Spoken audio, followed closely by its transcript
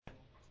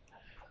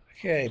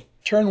Okay,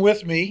 turn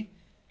with me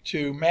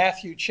to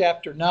Matthew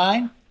chapter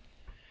 9,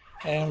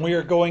 and we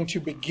are going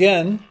to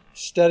begin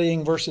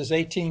studying verses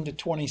 18 to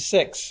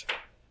 26.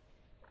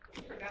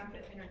 We forgot to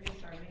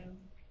introduce our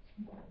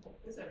new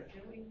visitor,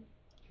 did we?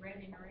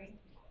 Randy Marie.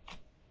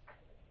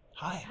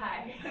 Hi.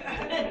 Hi.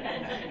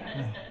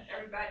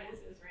 Everybody,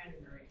 this is Randy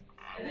Marie.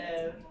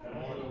 Hello.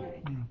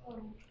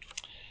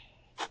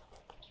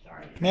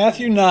 Sorry.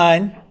 Matthew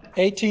 9,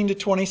 18 to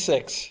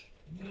 26.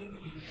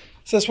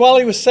 It says, while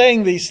he was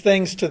saying these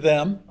things to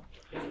them,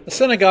 a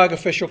synagogue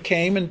official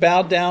came and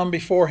bowed down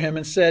before him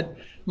and said,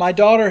 "My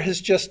daughter has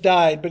just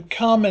died, but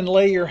come and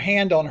lay your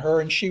hand on her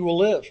and she will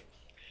live."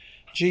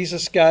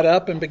 Jesus got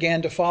up and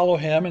began to follow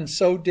him, and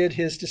so did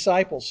his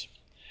disciples.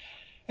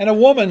 And a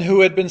woman who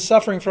had been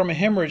suffering from a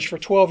hemorrhage for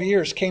 12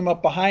 years came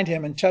up behind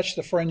him and touched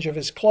the fringe of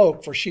his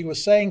cloak, for she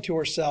was saying to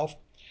herself,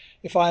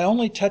 "If I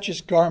only touch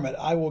his garment,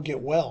 I will get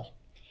well."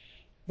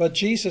 But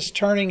Jesus,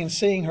 turning and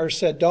seeing her,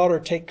 said, "Daughter,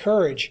 take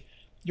courage.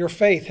 Your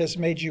faith has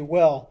made you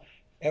well."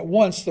 At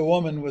once the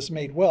woman was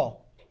made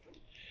well.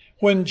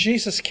 When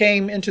Jesus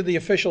came into the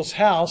official's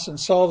house and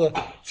saw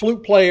the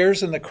flute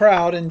players and the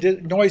crowd in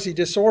noisy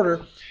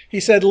disorder, he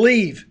said,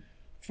 "Leave,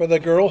 for the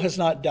girl has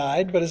not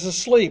died, but is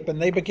asleep."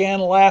 And they began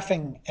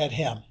laughing at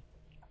him.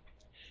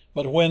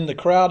 But when the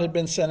crowd had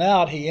been sent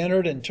out, he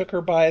entered and took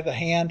her by the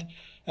hand,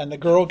 and the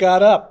girl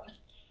got up.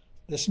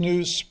 This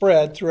news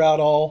spread throughout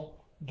all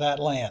that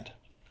land.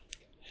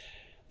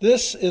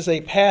 This is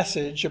a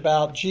passage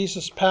about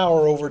Jesus'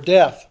 power over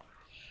death.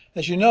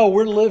 As you know,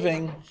 we're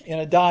living in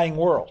a dying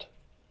world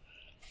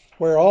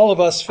where all of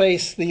us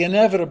face the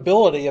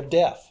inevitability of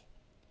death.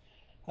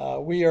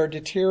 We are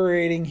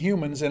deteriorating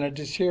humans in a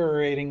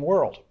deteriorating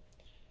world.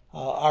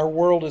 Our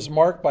world is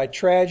marked by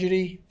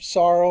tragedy,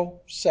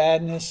 sorrow,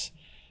 sadness,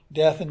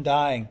 death, and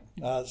dying.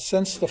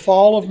 Since the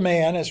fall of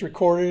man, as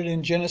recorded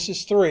in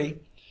Genesis 3,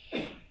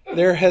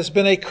 there has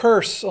been a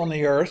curse on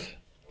the earth,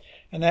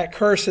 and that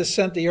curse has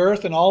sent the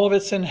earth and all of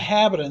its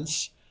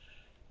inhabitants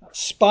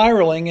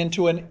spiraling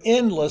into an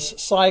endless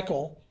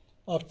cycle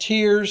of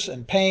tears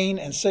and pain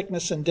and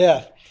sickness and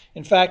death.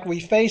 In fact, we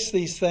face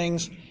these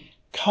things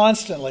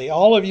constantly.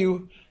 All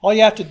you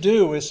have to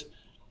do is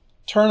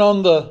turn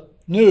on the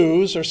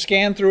news or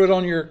scan through it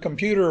on your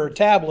computer or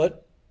tablet,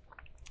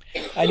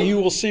 and you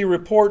will see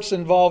reports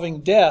involving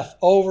death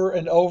over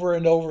and over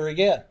and over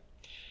again.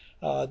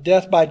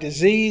 Death by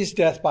disease,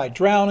 death by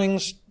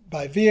drownings,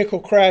 by vehicle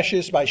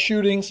crashes, by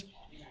shootings.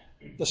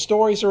 The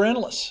stories are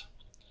endless.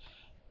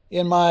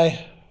 In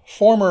my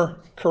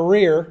former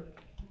career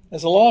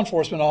as a law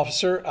enforcement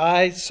officer,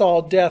 I saw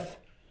death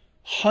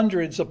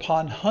hundreds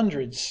upon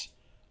hundreds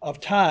of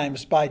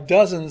times by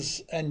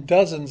dozens and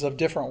dozens of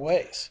different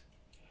ways.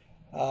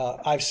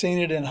 I've seen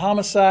it in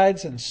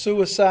homicides and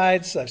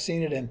suicides. I've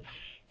seen it in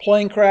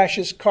plane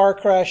crashes, car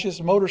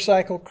crashes,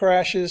 motorcycle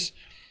crashes,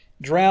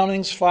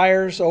 drownings,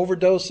 fires,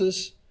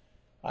 overdoses.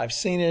 I've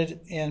seen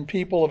it in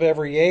people of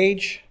every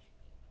age,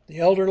 the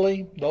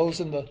elderly,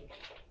 those in the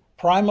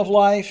prime of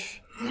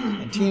life,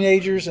 and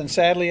teenagers, and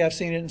sadly I've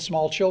seen it in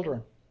small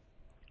children.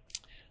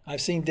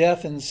 I've seen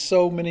death in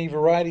so many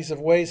varieties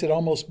of ways it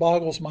almost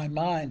boggles my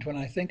mind when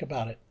I think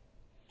about it.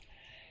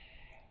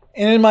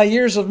 And in my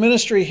years of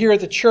ministry here at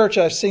the church,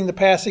 I've seen the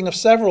passing of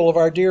several of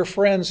our dear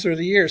friends through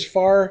the years,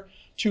 far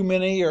too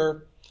many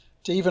or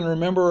to even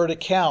remember or to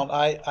count.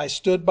 I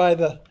stood by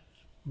the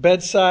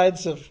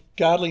bedsides of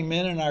godly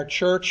men in our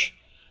church,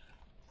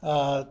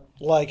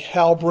 like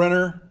Hal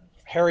Brenner,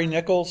 Harry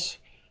Nichols,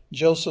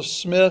 Joseph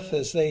Smith,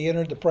 as they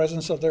entered the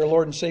presence of their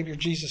Lord and Savior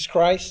Jesus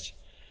Christ.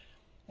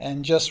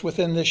 And just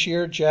within this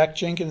year, Jack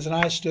Jenkins and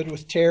I stood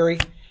with Terry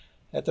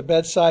at the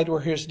bedside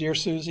where his dear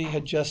Susie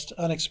had just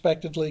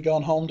unexpectedly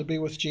gone home to be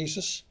with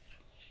Jesus.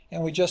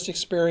 And we just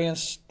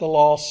experienced the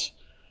loss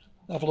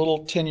of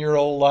little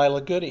 10-year-old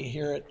Lila Goody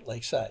here at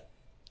Lakeside.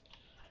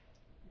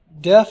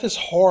 Death is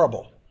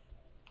horrible.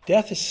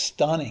 Death is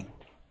stunning.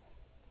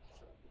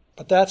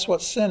 But that's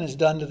what sin has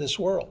done to this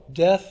world.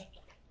 Death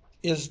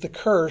is the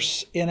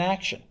curse in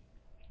action.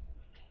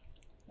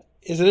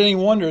 Is it any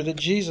wonder that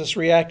Jesus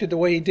reacted the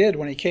way he did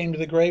when he came to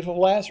the grave of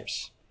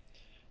Lazarus?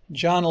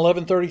 John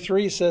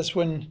 11:33 says,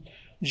 when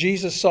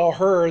Jesus saw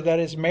her, that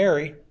is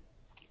Mary,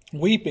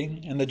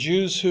 weeping, and the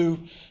Jews who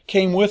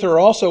came with her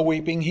also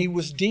weeping, he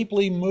was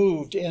deeply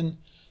moved in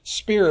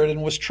spirit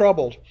and was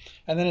troubled.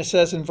 And then it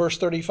says in verse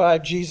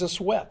 35, Jesus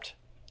wept.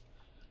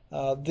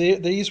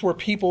 These were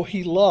people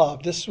he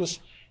loved. This was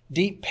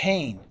deep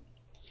pain.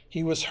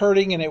 He was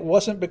hurting, and it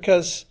wasn't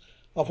because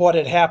of what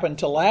had happened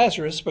to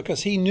Lazarus,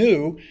 because he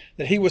knew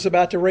that he was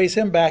about to raise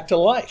him back to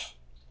life.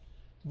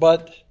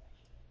 But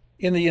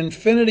in the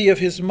infinity of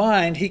his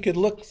mind, he could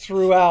look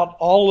throughout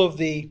all of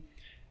the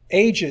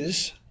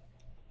ages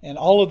and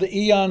all of the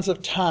eons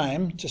of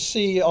time to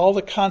see all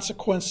the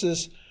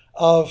consequences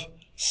of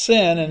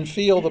sin and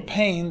feel the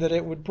pain that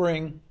it would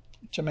bring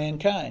to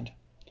mankind.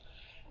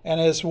 And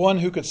as one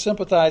who could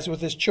sympathize with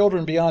his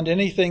children beyond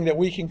anything that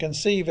we can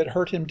conceive, it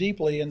hurt him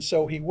deeply, and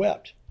so he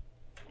wept.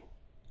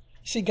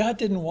 See, God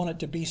didn't want it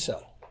to be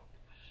so.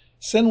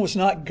 Sin was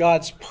not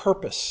God's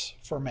purpose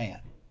for man.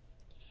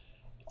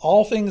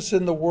 All things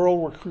in the world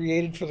were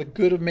created for the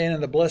good of man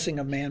and the blessing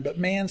of man, but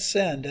man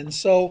sinned. And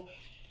so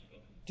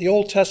the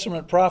Old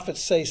Testament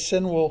prophets say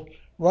sin will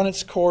run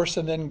its course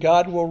and then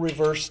God will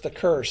reverse the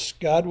curse.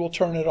 God will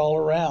turn it all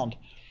around.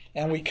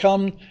 And we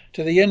come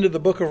to the end of the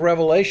book of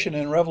Revelation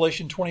in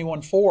Revelation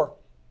 21:4,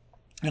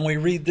 and we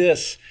read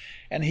this,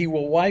 "And he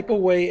will wipe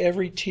away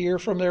every tear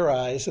from their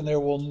eyes, and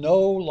there will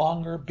no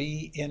longer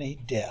be any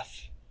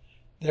death.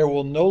 There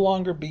will no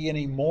longer be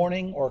any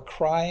mourning or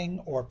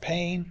crying or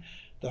pain.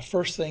 The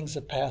first things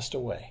have passed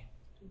away."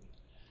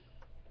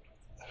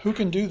 Who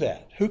can do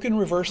that? Who can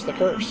reverse the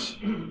curse?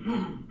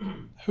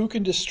 Who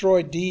can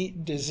destroy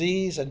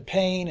disease and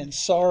pain and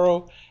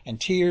sorrow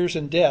and tears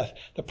and death?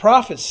 The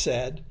prophets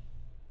said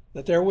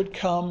that there would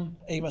come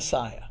a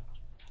Messiah,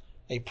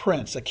 a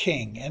prince, a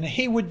king, and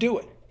he would do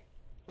it.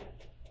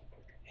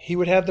 He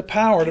would have the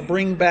power to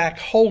bring back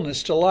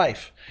wholeness to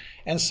life.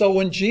 And so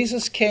when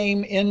Jesus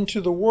came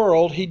into the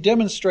world, he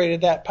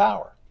demonstrated that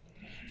power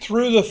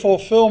through the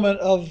fulfillment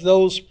of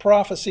those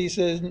prophecies.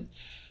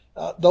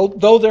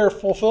 Though their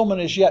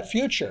fulfillment is yet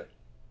future,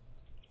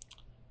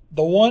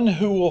 the one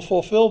who will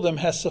fulfill them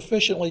has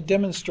sufficiently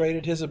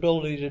demonstrated his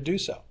ability to do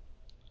so.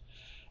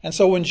 And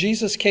so when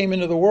Jesus came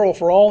into the world,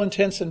 for all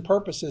intents and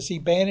purposes, he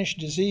banished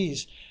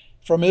disease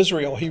from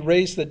Israel. He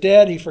raised the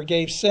dead. He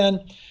forgave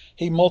sin.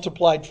 He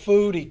multiplied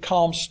food. He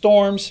calmed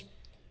storms.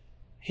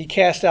 He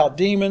cast out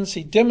demons.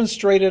 He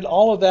demonstrated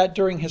all of that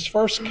during his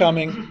first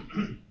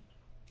coming,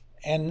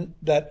 and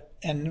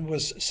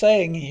was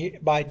saying,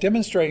 by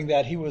demonstrating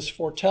that, he was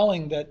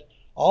foretelling that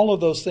all of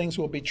those things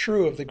will be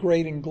true of the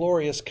great and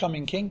glorious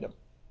coming kingdom.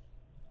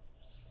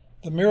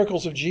 The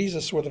miracles of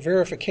Jesus were the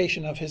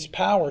verification of his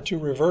power to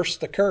reverse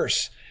the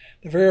curse,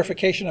 the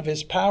verification of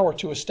his power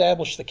to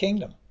establish the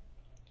kingdom.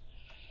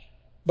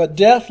 But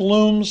death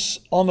looms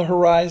on the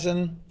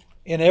horizon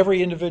in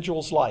every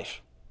individual's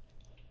life.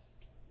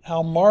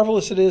 How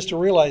marvelous it is to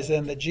realize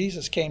then that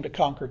Jesus came to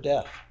conquer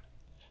death.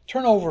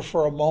 Turn over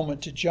for a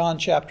moment to John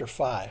chapter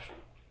 5.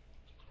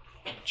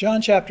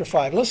 John chapter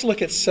 5. Let's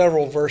look at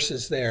several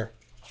verses there.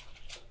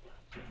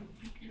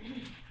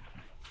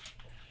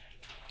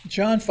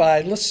 John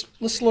 5, let's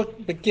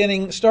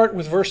start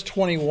with verse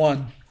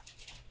 21.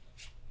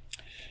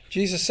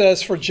 Jesus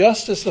says, "For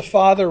just as the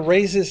Father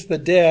raises the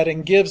dead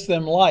and gives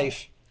them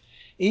life,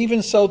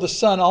 even so the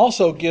Son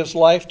also gives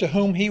life to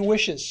whom he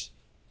wishes."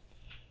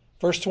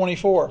 Verse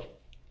 24,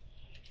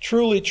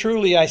 "Truly,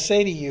 truly, I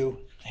say to you,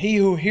 he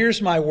who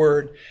hears my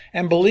word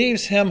and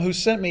believes him who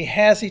sent me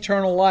has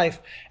eternal life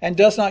and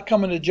does not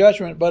come into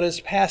judgment, but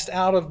is passed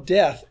out of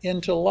death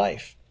into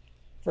life."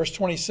 Verse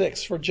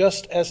 26, "For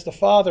just as the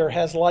Father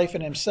has life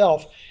in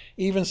himself,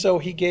 even so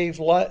he gave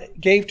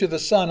to the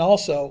Son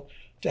also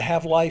to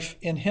have life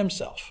in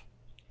himself."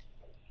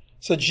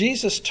 So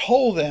Jesus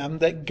told them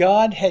that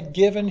God had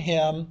given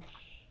him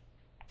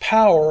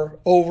power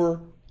over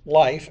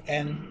life,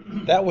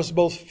 and that was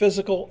both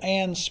physical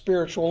and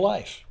spiritual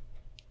life.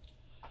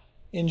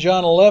 In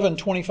John 11,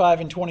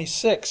 25 and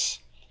 26,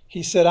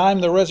 he said,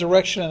 "I'm the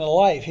resurrection and the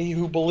life. He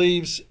who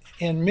believes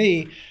in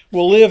me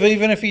will live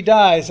even if he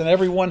dies, and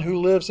everyone who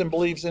lives and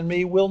believes in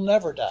me will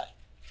never die."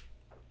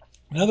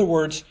 In other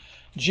words,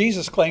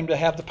 Jesus claimed to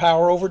have the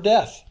power over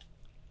death.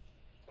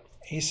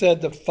 He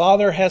said the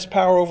Father has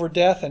power over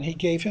death, and he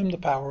gave him the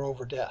power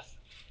over death.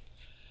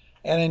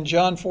 And in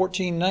John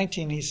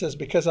 14:19, he says,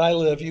 "Because I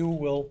live, you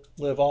will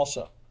live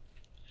also."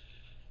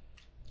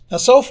 Now,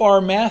 so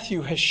far,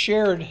 Matthew has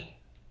shared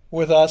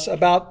with us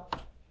about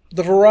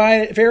the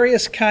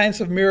various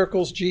kinds of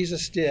miracles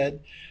Jesus did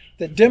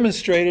that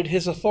demonstrated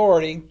his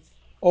authority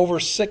over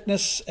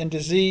sickness and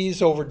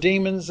disease, over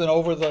demons, and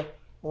over the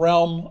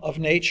realm of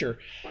nature.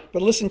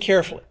 But listen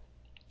carefully.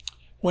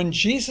 When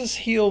Jesus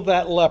healed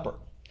that leper,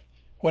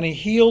 when he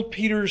healed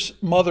Peter's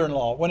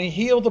mother-in-law, when he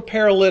healed the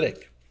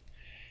paralytic,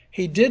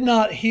 he did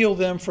not heal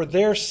them for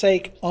their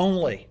sake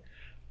only,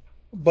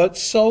 but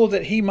so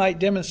that he might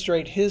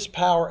demonstrate his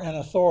power and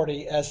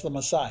authority as the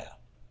Messiah.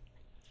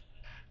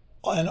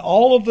 And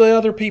all of the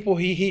other people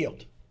he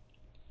healed,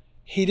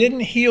 he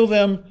didn't heal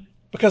them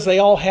because they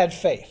all had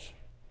faith,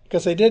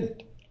 because they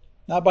didn't,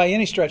 not by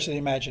any stretch of the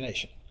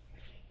imagination.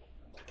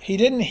 He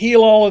didn't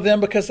heal all of them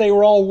because they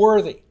were all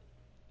worthy.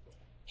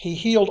 He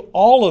healed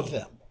all of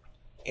them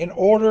in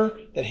order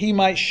that he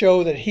might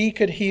show that he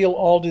could heal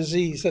all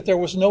disease, that there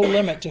was no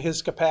limit to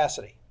his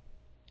capacity.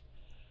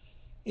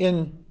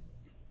 In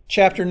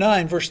chapter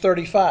 9, verse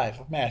 35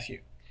 of Matthew,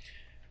 it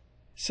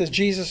says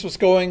Jesus was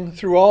going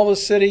through all the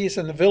cities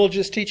and the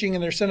villages, teaching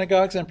in their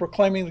synagogues and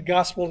proclaiming the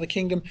gospel of the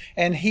kingdom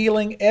and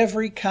healing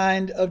every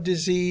kind of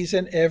disease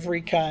and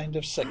every kind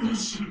of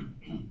sickness.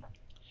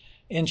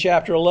 In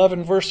chapter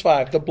 11, verse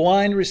 5, the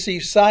blind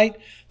receive sight,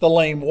 the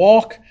lame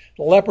walk,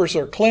 the lepers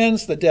are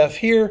cleansed, the deaf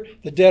hear,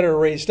 the dead are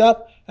raised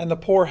up, and the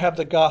poor have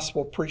the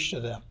gospel preached to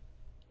them.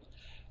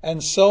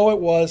 And so it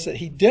was that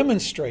he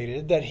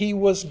demonstrated that he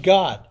was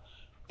God,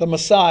 the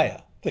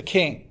Messiah, the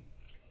King.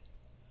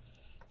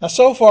 Now,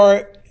 so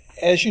far,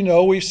 as you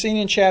know, we've seen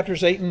in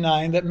chapters 8 and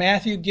 9 that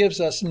Matthew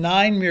gives us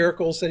 9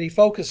 miracles that he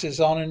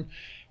focuses on, and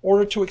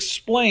order to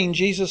explain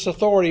Jesus'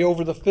 authority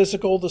over the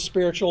physical, the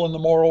spiritual, and the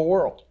moral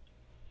world.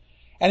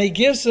 And he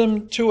gives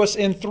them to us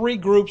in three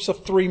groups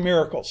of three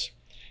miracles.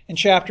 In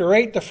chapter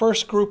 8, the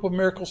first group of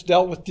miracles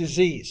dealt with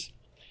disease.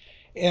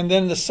 And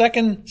then the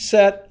second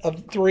set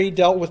of three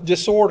dealt with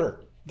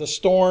disorder, the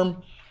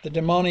storm, the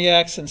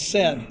demoniacs, and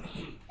sin.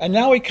 And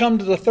now we come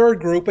to the third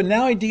group, and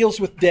now he deals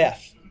with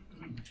death.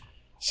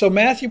 So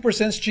Matthew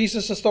presents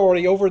Jesus'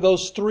 authority over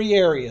those three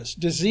areas,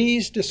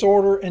 disease,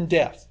 disorder, and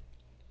death.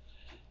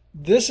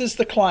 This is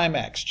the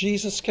climax.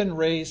 Jesus can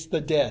raise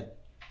the dead.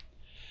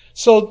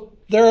 So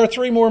there are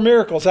three more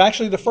miracles.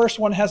 Actually, the first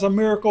one has a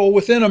miracle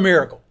within a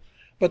miracle.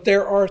 But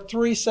there are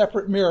three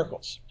separate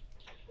miracles.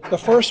 The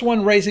first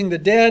one raising the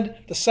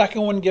dead, the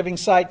second one giving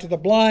sight to the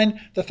blind,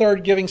 the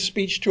third giving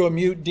speech to a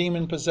mute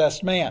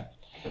demon-possessed man.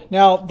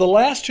 Now, the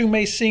last two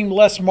may seem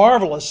less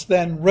marvelous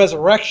than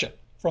resurrection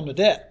from the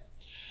dead.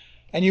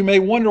 And you may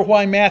wonder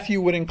why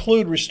Matthew would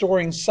include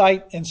restoring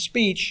sight and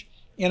speech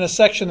in a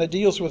section that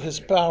deals with his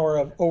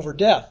power over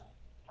death.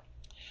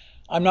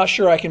 I'm not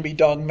sure I can be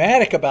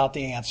dogmatic about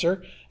the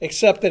answer,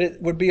 except that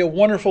it would be a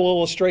wonderful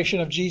illustration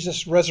of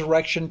Jesus'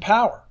 resurrection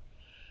power.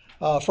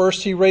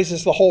 First, he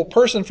raises the whole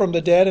person from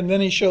the dead, and then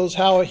he shows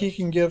how he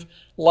can give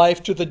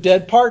life to the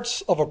dead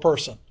parts of a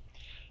person.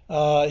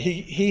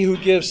 He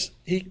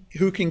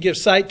who can give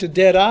sight to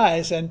dead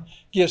eyes and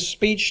gives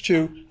speech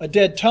to a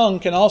dead tongue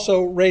can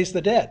also raise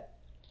the dead.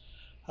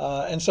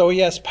 And so he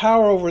has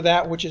power over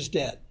that which is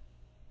dead.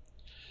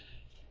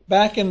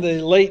 Back in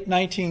the late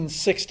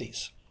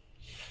 1960s,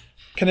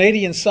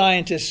 Canadian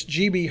scientist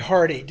G.B.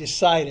 Hardy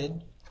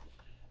decided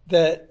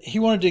that he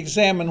wanted to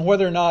examine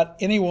whether or not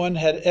anyone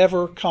had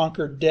ever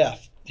conquered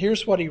death.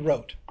 Here's what he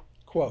wrote,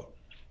 quote,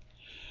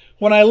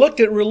 "When I looked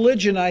at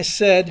religion, I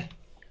said,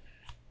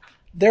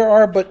 there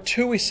are but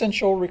two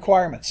essential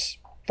requirements.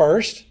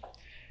 First,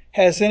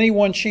 has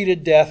anyone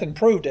cheated death and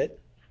proved it?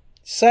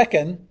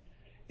 Second,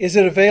 is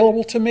it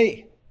available to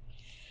me?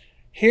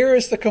 Here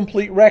is the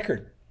complete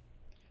record.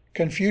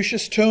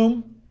 Confucius'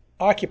 tomb,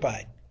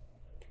 occupied.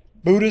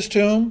 Buddha's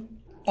tomb,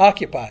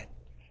 occupied.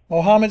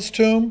 Mohammed's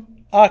tomb,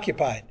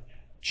 occupied.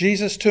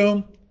 Jesus'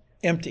 tomb,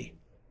 empty.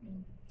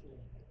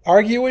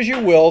 Argue as you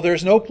will,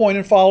 there's no point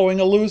in following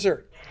a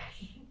loser.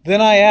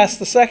 Then I asked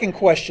the second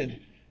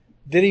question,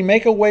 did he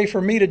make a way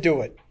for me to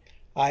do it?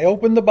 I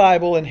opened the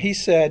Bible and he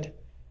said,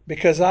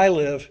 because I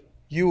live,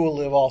 you will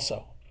live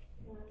also."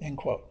 End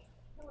quote.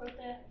 Who wrote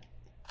that?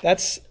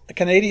 That's a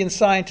Canadian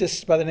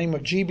scientist by the name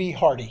of G.B.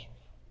 Hardy.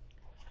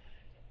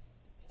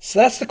 So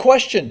that's the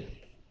question.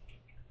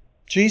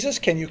 Jesus,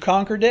 can you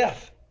conquer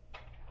death?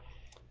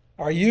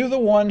 Are you the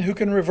one who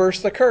can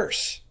reverse the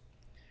curse?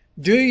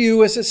 Do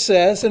you, as it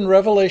says in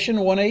Revelation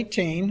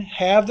 1:18,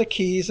 have the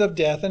keys of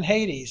death and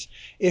Hades?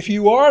 If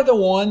you are the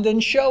one,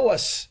 then show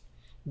us.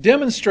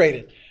 Demonstrate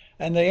it.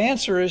 And the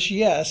answer is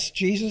yes,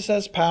 Jesus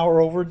has power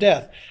over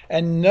death.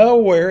 And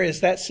nowhere is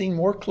that seen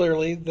more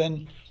clearly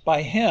than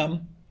by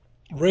him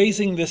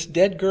raising this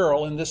dead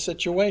girl in this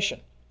situation.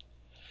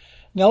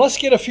 Now let's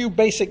get a few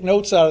basic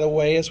notes out of the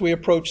way as we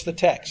approach the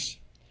text.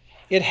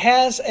 It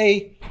has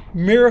a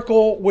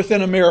miracle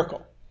within a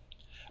miracle.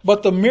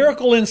 But the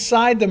miracle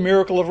inside the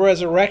miracle of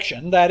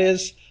resurrection, that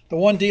is, the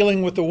one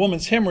dealing with the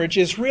woman's hemorrhage,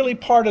 is really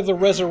part of the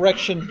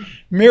resurrection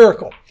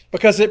miracle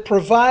because it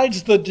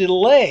provides the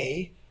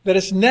delay that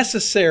is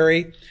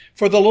necessary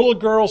for the little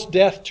girl's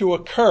death to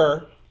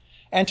occur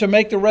and to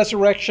make the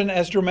resurrection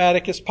as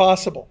dramatic as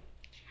possible.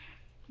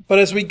 But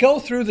as we go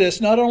through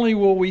this, not only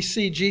will we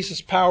see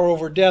Jesus' power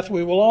over death,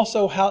 we will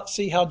also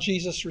see how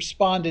Jesus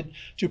responded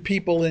to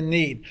people in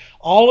need.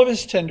 All of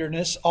his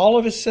tenderness, all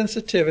of his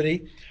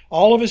sensitivity,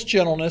 all of his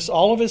gentleness,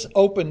 all of his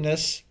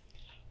openness,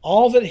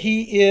 all that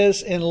he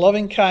is in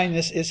loving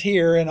kindness is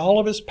here, and all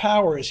of his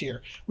power is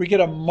here. We get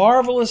a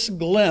marvelous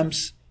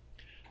glimpse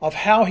of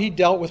how he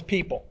dealt with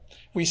people.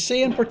 We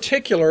see in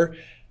particular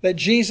that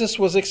Jesus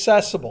was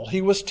accessible.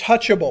 He was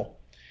touchable.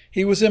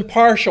 He was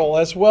impartial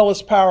as well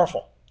as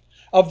powerful.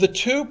 Of the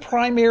two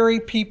primary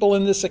people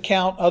in this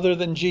account other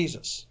than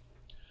Jesus,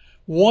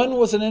 one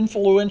was an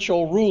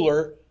influential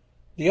ruler,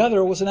 the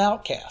other was an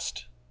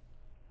outcast.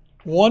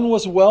 One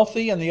was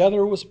wealthy and the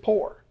other was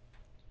poor.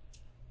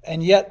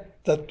 And yet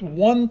the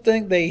one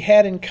thing they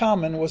had in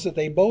common was that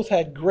they both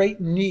had great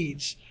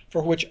needs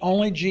for which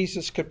only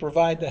Jesus could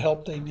provide the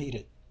help they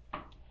needed.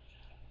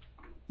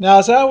 Now,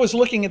 as I was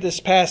looking at this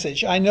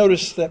passage, I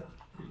noticed that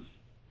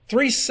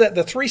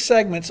the three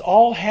segments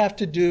all have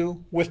to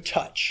do with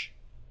touch.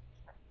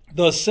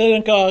 The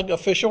synagogue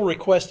official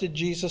requested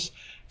Jesus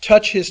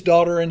touch his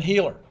daughter and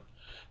heal her.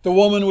 The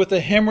woman with the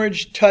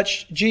hemorrhage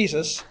touched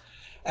Jesus,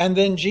 and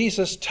then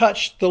Jesus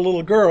touched the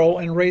little girl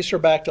and raised her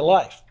back to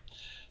life.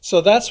 So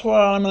that's what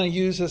I'm going to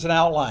use as an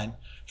outline.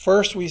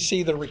 First, we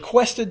see the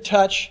requested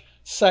touch.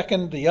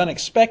 Second, the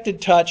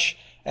unexpected touch.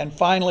 And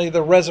finally,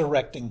 the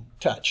resurrecting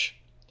touch.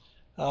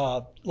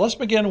 Let's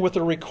begin with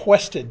the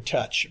requested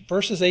touch.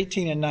 Verses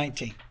 18 and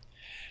 19. It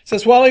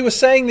says, while he was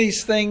saying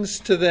these things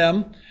to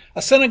them,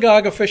 a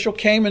synagogue official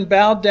came and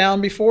bowed down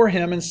before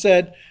him and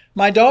said,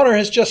 my daughter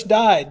has just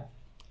died,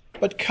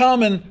 but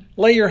come and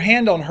lay your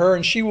hand on her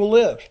and she will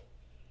live."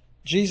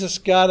 Jesus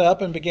got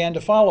up and began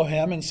to follow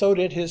him, and so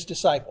did his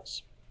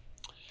disciples.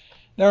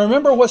 Now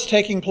remember what's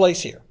taking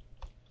place here.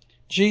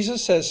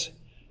 Jesus has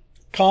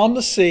calmed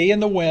the sea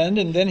and the wind,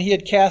 and then he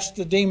had cast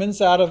the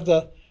demons out of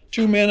the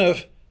 2 men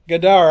of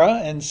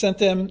Gadara and sent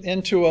them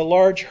into a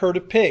large herd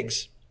of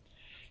pigs.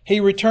 He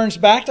returns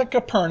back to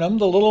Capernaum,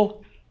 the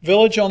little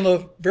village on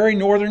the very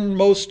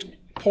northernmost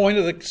point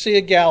of the Sea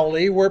of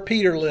Galilee where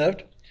Peter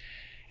lived.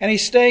 And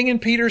he's staying in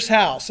Peter's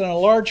house, and a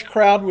large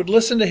crowd would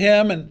listen to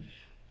him. And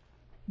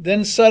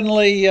then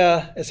suddenly,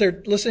 as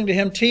they're listening to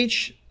him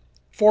teach,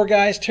 4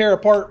 guys tear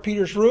apart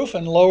Peter's roof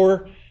and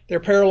lower their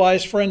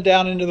paralyzed friend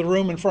down into the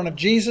room in front of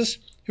Jesus,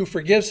 who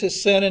forgives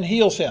his sin and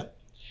heals him.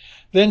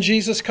 Then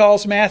Jesus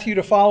calls Matthew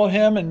to follow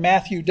him, and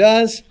Matthew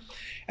does,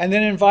 and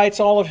then invites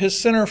all of his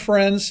sinner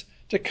friends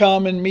to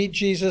come and meet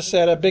Jesus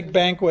at a big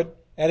banquet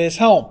at his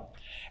home.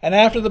 And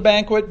after the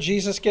banquet,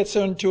 Jesus gets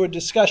into a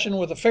discussion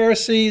with the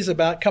Pharisees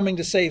about coming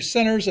to save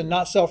sinners and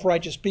not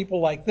self-righteous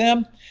people like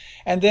them.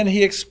 And then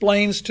he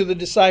explains to the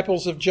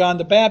disciples of John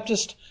the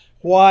Baptist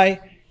why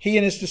he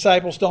and his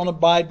disciples don't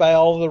abide by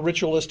all of the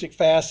ritualistic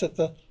fasts that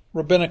the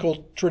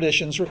rabbinical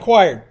traditions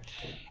required.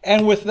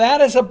 And with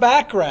that as a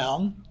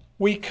background,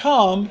 we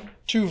come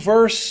to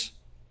verse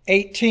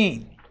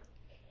 18.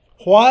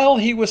 While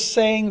he was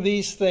saying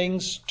these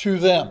things to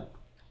them.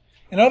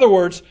 In other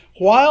words,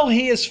 while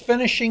he is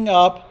finishing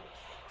up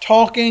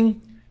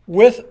talking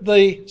with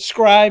the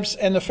scribes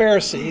and the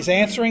Pharisees,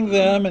 answering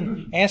them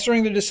and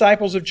answering the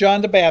disciples of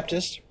John the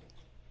Baptist,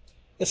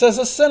 it says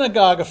a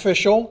synagogue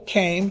official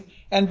came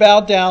and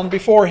bowed down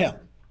before him.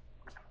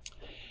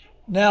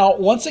 Now,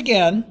 once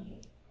again,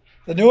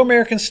 the New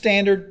American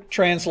Standard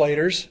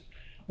translators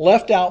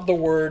left out the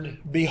word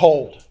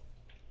behold.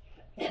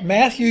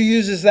 Matthew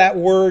uses that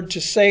word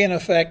to say, in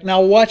effect,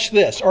 now watch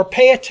this, or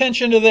pay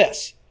attention to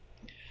this.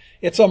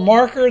 It's a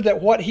marker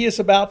that what he is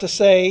about to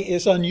say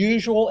is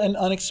unusual and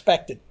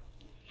unexpected.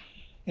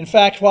 In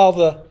fact, while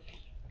the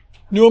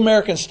New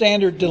American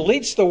Standard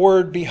deletes the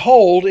word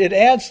behold, it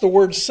adds the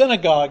word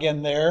synagogue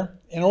in there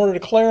in order to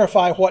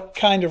clarify what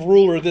kind of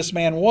ruler this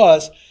man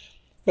was,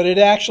 but it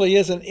actually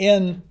isn't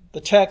in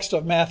the text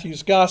of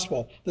Matthew's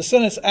gospel. The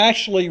sentence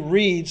actually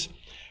reads,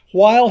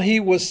 while he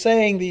was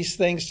saying these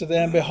things to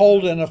them,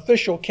 behold, an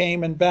official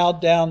came and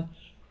bowed down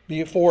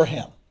before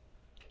him.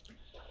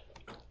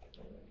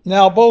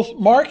 Now, both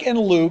Mark and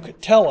Luke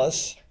tell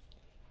us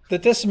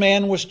that this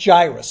man was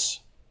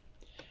Jairus.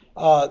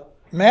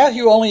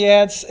 Matthew only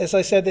adds, as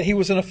I said, that he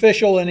was an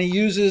official, and he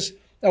uses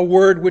a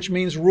word which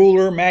means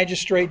ruler,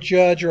 magistrate,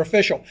 judge, or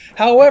official.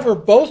 However,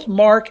 both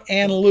Mark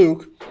and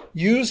Luke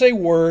use a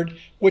word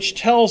which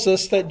tells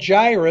us that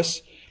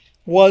Jairus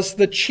was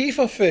the chief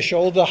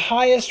official, the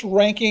highest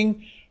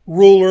ranking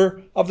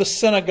ruler of the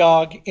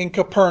synagogue in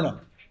Capernaum.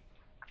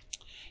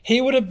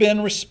 He would have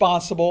been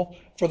responsible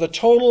for the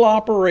total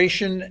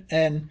operation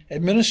and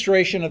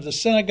administration of the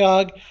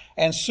synagogue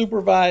and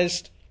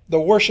supervised the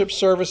worship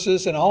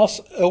services and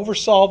also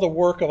oversaw the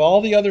work of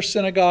all the other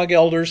synagogue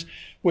elders,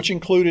 which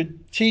included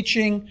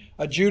teaching,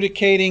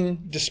 adjudicating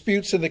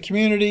disputes in the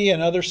community,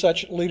 and other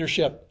such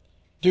leadership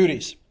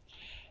duties.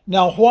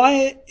 Now,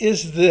 why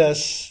is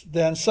this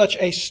then such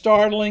a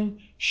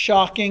startling,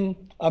 shocking,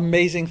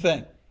 amazing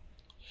thing?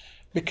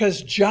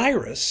 Because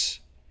Jairus,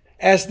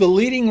 as the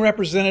leading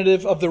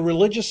representative of the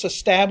religious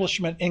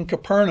establishment in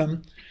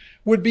Capernaum,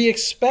 would be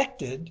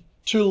expected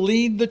to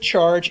lead the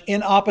charge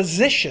in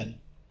opposition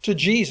to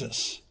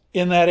Jesus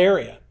in that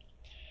area.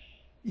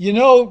 You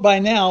know by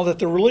now that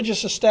the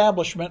religious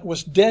establishment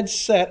was dead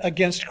set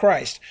against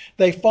Christ.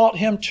 They fought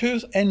him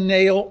tooth and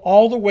nail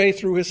all the way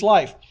through his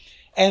life.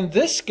 And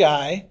this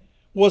guy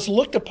was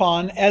looked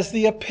upon as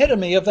the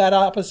epitome of that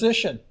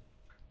opposition.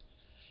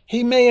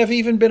 He may have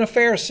even been a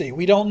Pharisee.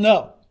 We don't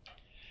know.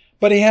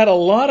 But he had a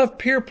lot of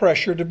peer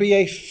pressure to be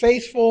a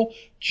faithful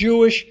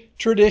Jewish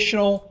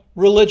traditional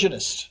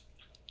religionist.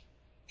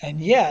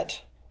 And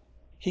yet,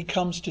 he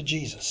comes to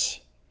Jesus.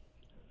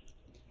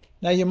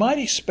 Now, you might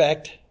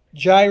expect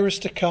Jairus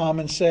to come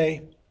and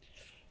say,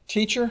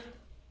 "Teacher,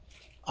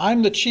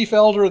 I'm the chief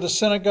elder of the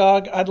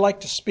synagogue. I'd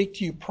like to speak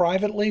to you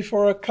privately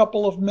for a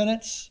couple of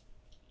minutes."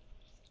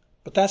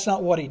 But that's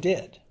not what he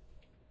did.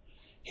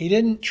 He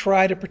didn't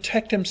try to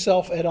protect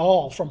himself at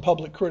all from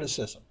public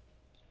criticism.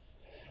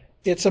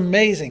 It's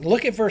amazing.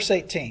 Look at verse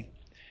 18.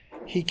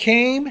 He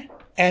came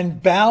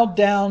and bowed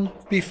down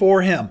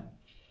before him.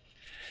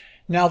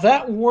 Now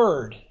that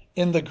word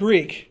in the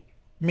Greek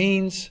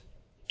means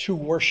to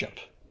worship.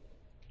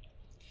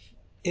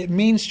 It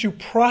means to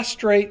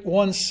prostrate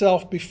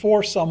oneself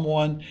before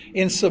someone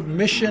in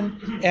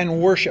submission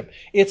and worship.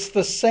 It's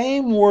the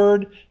same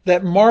word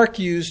that Mark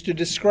used to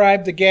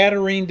describe the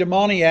Gadarene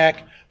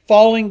demoniac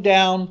falling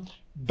down,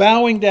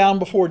 bowing down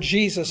before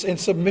Jesus in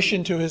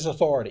submission to his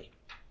authority.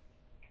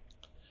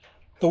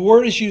 The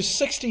word is used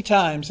 60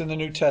 times in the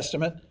New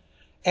Testament,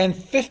 and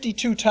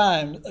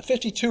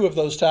 52 of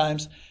those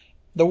times,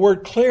 the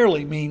word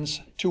clearly means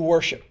to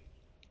worship.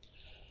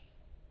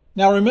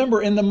 Now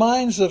remember, in the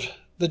minds of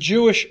the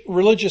Jewish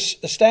religious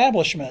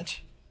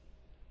establishment,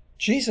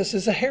 Jesus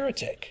is a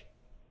heretic.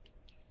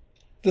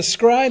 The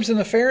scribes and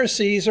the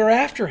Pharisees are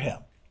after him.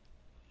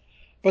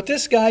 But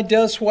this guy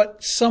does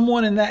what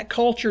someone in that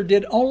culture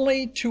did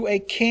only to a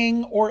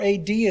king or a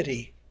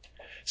deity,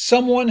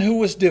 someone who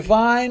was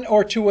divine,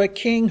 or to a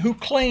king who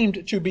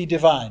claimed to be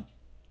divine.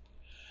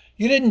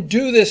 You didn't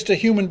do this to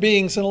human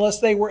beings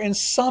unless they were in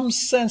some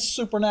sense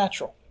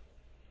supernatural.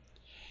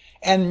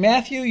 And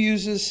Matthew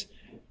uses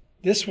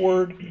this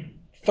word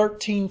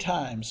 13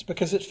 times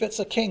because it fits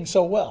a king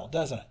so well,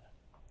 doesn't it?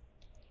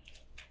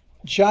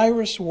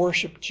 Jairus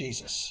worshiped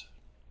Jesus.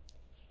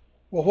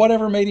 Well,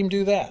 whatever made him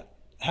do that?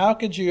 How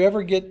could you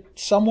ever get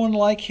someone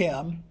like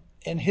him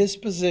in his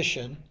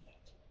position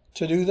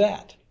to do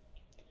that?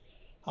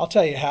 I'll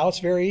tell you how. It's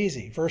very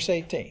easy. Verse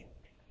 18.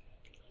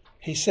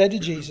 He said to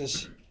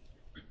Jesus,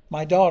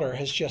 "My daughter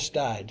has just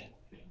died,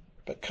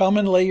 but come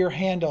and lay your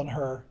hand on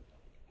her,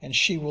 and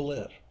she will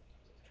live."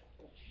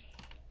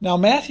 Now,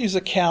 Matthew's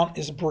account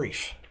is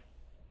brief.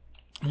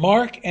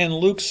 Mark and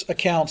Luke's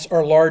accounts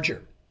are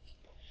larger.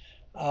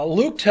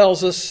 Luke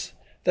tells us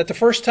that the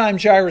first time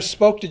Jairus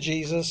spoke to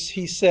Jesus,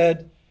 he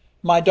said,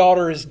 "My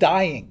daughter is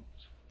dying."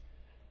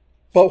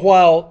 But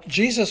while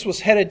Jesus was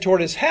headed toward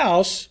his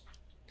house,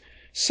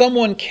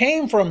 someone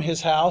came from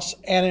his house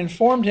and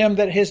informed him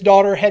that his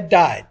daughter had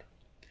died.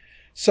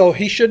 So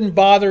he shouldn't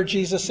bother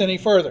Jesus any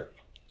further.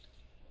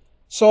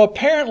 So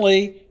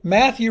apparently,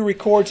 Matthew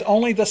records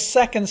only the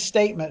second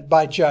statement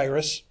by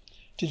Jairus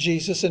to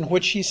Jesus, in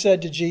which he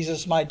said to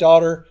Jesus, "My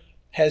daughter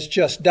has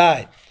just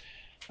died."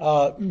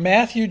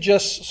 Matthew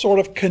just sort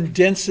of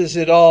condenses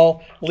it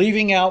all,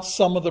 leaving out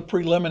some of the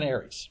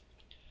preliminaries.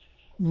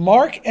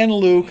 Mark and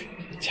Luke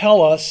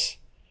tell us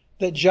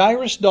that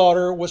Jairus'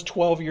 daughter was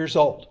 12 years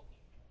old.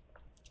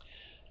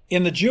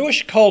 In the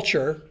Jewish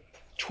culture,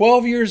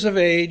 12 years of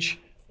age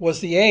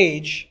was the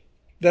age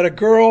that a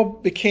girl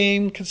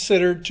became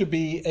considered to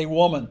be a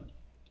woman.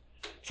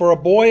 For a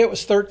boy, it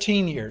was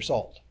 13 years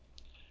old.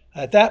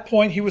 At that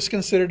point, he was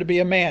considered to be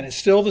a man. It's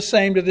still the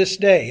same to this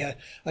day.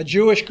 A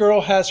Jewish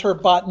girl has her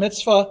bat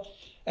mitzvah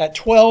at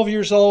 12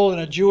 years old,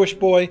 and a Jewish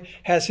boy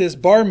has his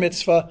bar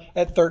mitzvah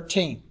at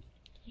 13.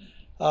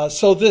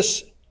 So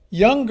this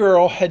young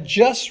girl had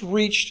just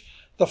reached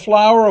the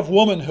flower of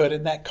womanhood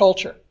in that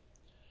culture.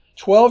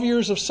 12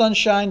 years of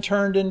sunshine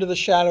turned into the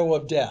shadow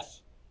of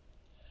death.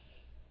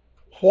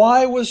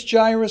 Why was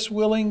Jairus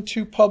willing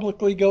to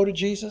publicly go to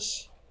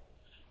Jesus?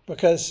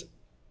 Because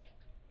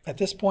at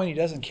this point, he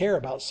doesn't care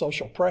about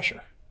social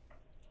pressure.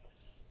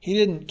 He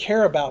didn't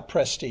care about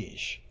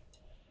prestige.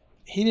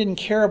 He didn't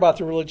care about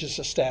the religious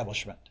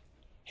establishment.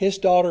 His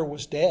daughter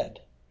was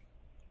dead,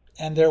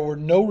 and there were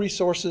no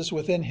resources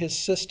within his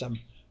system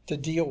to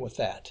deal with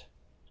that.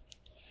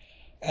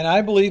 And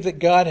I believe that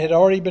God had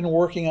already been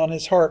working on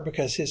his heart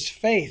because his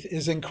faith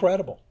is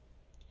incredible.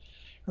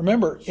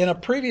 Remember, in a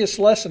previous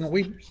lesson,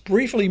 we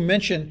briefly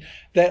mentioned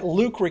that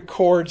Luke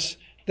records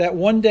that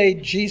one day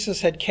Jesus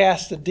had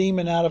cast a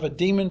demon out of a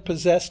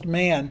demon-possessed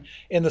man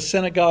in the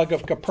synagogue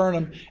of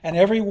Capernaum, and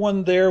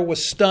everyone there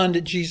was stunned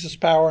at Jesus'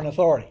 power and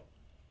authority.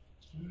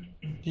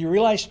 Do you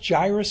realize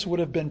Jairus would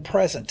have been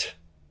present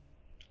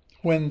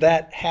when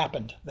that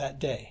happened that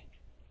day?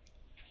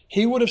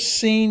 He would have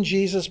seen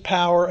Jesus'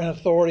 power and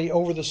authority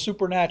over the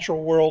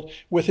supernatural world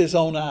with his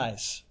own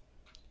eyes.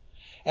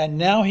 And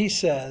now he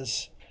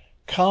says,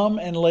 "Come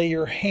and lay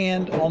your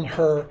hand on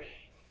her,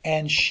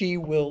 and she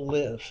will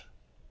live."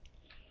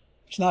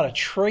 There's not a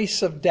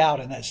trace of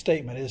doubt in that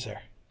statement, is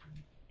there?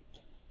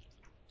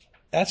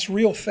 That's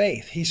real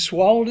faith. He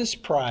swallowed his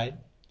pride.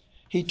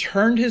 He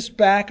turned his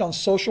back on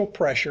social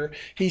pressure.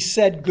 He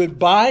said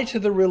goodbye to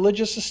the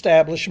religious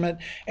establishment,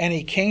 and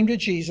he came to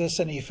Jesus,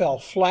 and he fell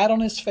flat on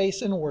his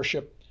face in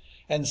worship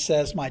and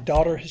says, "My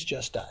daughter has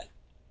just died."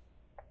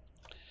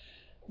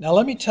 Now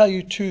let me tell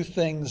you two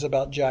things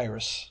about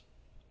Jairus.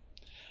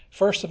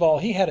 First of all,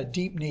 he had a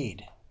deep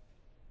need,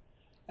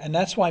 and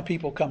that's why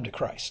people come to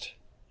Christ.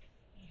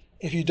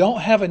 If you don't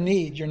have a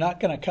need, you're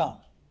not going to come.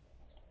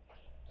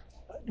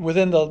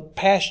 Within the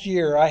past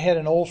year, I had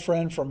an old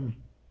friend from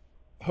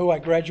who I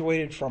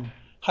graduated from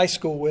high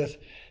school with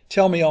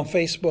tell me on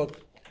Facebook,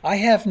 "I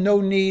have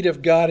no need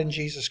of God and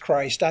Jesus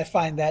Christ. I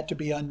find that to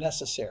be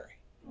unnecessary."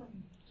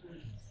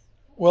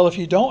 Well, if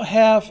you don't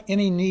have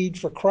any need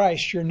for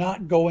Christ, you're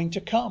not going to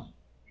come.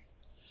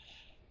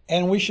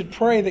 And we should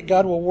pray that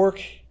God will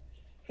work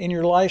in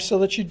your life so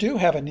that you do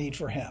have a need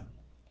for him.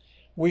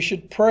 We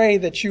should pray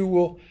that you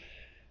will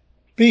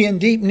be in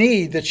deep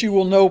need, that you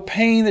will know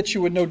pain, that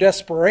you would know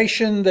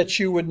desperation, that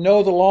you would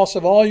know the loss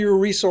of all your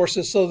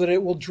resources so that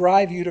it will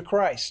drive you to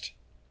Christ.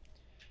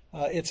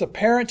 It's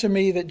apparent to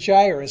me that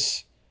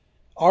Jairus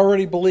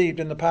already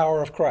believed in the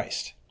power of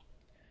Christ.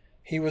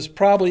 He was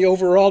probably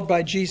overawed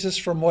by Jesus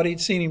from what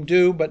he'd seen him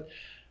do, but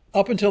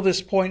up until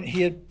this point,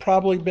 he had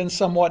probably been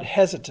somewhat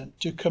hesitant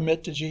to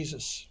commit to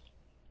Jesus.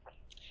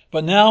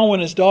 But now,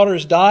 when his daughter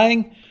is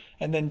dying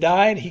and then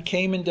died, he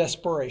came in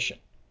desperation.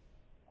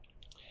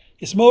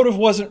 His motive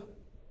wasn't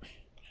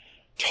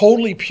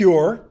totally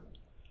pure.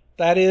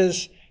 That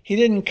is, he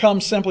didn't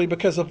come simply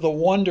because of the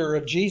wonder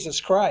of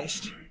Jesus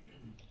Christ.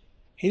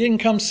 He didn't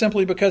come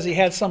simply because he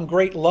had some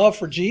great love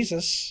for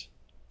Jesus.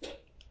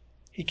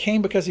 He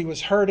came because he was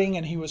hurting,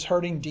 and he was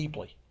hurting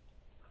deeply.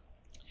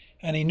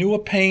 And he knew a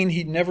pain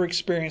he'd never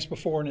experienced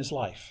before in his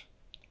life.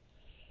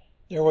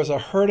 There was a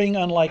hurting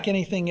unlike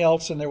anything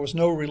else, and there was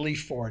no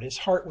relief for it. His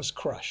heart was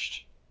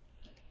crushed.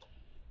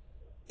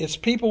 It's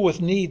people with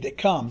need that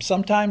come.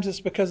 Sometimes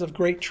it's because of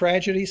great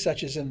tragedy,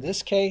 such as in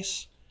this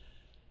case.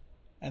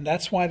 And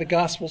that's why the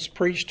gospel's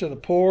preached to the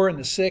poor and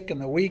the sick and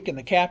the weak and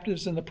the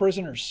captives and the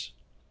prisoners.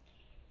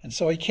 And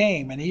so he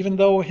came. And even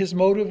though his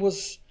motive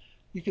was,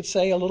 you could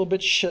say, a little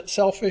bit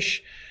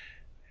selfish,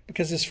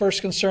 because his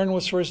first concern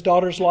was for his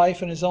daughter's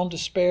life and his own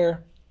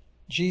despair,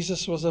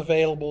 Jesus was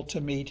available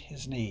to meet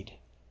his need.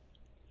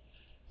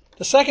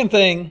 The second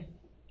thing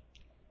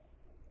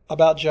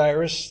about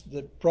Jairus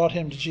that brought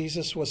him to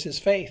Jesus was his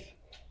faith.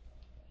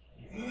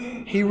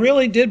 He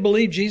really did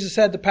believe Jesus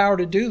had the power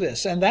to do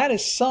this, and that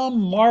is some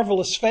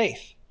marvelous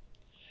faith.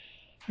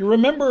 You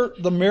remember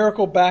the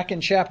miracle back in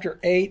chapter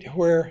 8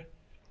 where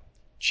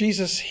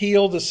Jesus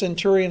healed the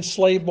centurion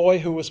slave boy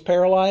who was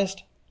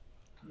paralyzed?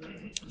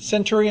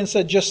 Centurion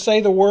said, "Just say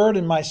the word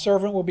and my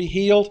servant will be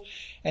healed."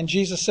 And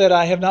Jesus said,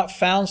 "I have not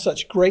found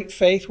such great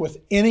faith with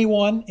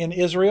anyone in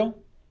Israel."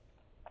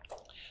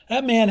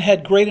 That man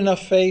had great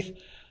enough faith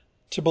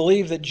to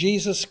believe that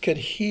Jesus could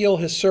heal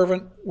his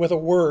servant with a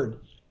word.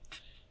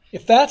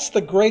 If that's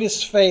the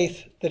greatest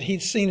faith that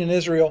he'd seen in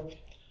Israel,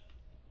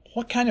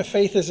 what kind of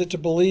faith is it to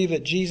believe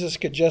that Jesus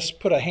could just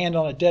put a hand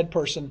on a dead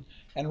person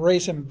and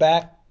raise him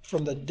back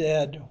from the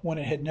dead when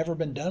it had never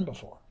been done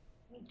before?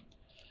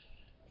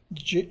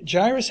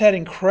 Jairus had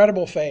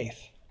incredible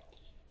faith.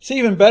 It's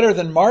even better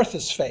than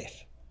Martha's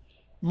faith.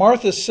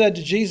 Martha said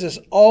to Jesus,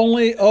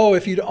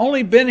 if you'd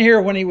only been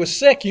here when he was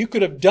sick, you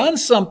could have done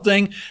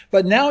something,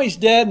 but now he's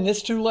dead and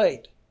it's too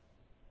late.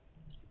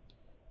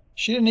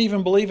 She didn't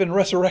even believe in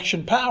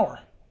resurrection power.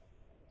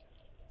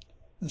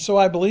 And so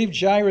I believe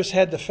Jairus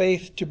had the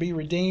faith to be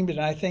redeemed, and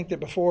I think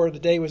that before the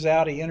day was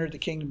out, he entered the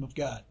kingdom of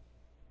God.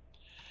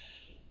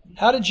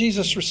 How did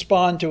Jesus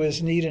respond to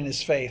his need and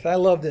his faith? I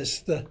love this.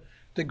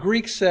 The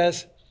Greek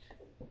says,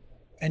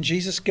 and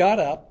Jesus got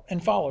up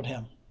and followed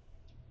him.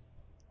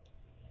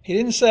 He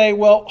didn't say,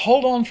 well,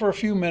 hold on for a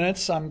few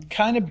minutes. I'm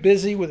kind of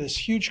busy with this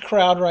huge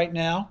crowd right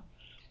now.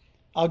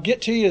 I'll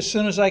get to you as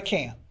soon as I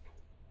can.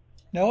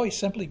 No, he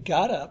simply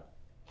got up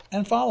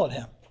and followed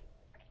him.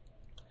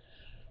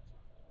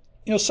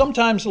 You know,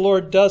 sometimes the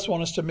Lord does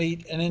want us to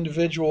meet an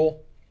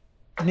individual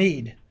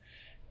need.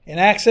 In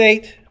Acts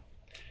 8,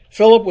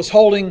 Philip was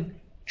holding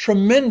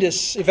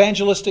tremendous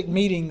evangelistic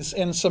meetings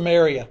in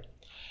Samaria.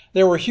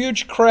 There were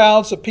huge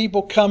crowds of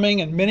people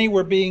coming, and many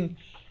were being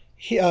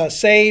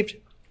saved.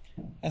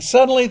 And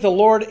suddenly the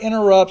Lord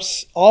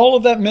interrupts all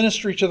of that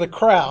ministry to the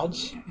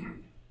crowds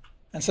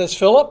and says,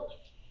 "Philip,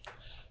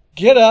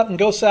 get up and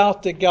go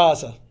south to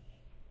Gaza."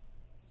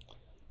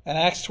 And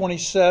Acts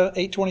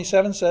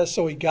 8:27 says,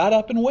 so he got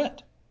up and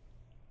went.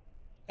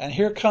 And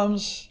here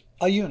comes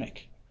a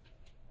eunuch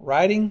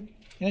riding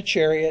in a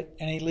chariot,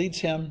 and he leads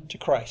him to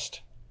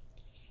Christ.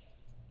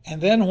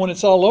 And then when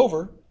it's all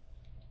over,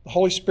 the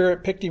Holy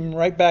Spirit picked him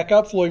right back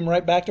up, flew him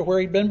right back to where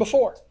he'd been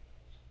before.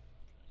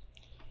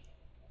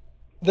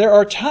 There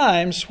are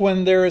times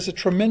when there is a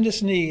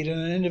tremendous need in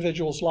an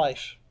individual's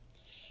life.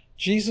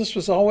 Jesus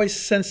was always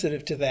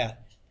sensitive to that.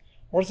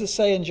 What does it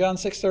say in John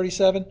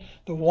 6:37?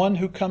 The one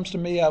who comes to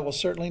me I will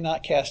certainly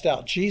not cast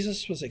out.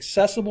 Jesus was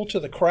accessible to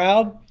the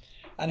crowd,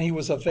 and he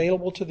was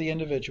available to the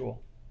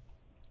individual.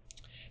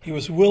 He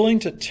was willing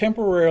to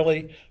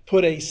temporarily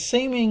put a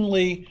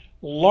seemingly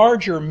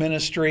larger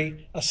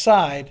ministry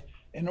aside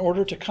in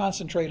order to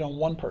concentrate on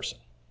one person.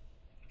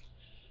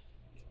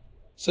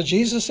 So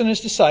Jesus and his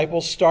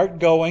disciples start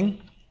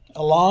going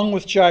along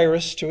with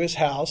Jairus to his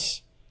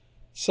house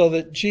so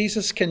that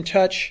Jesus can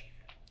touch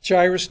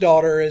Jairus'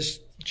 daughter as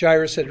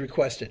Jairus had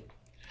requested.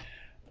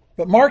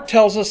 But Mark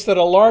tells us that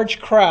a large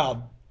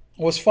crowd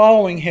was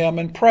following him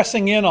and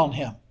pressing in on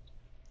him.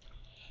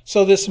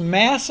 So this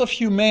mass of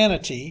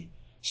humanity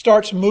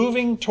starts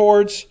moving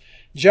towards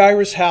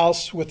Jairus'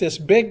 house with this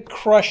big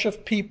crush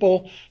of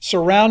people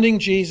surrounding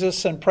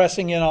Jesus and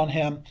pressing in on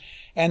him.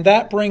 And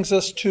that brings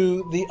us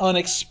to the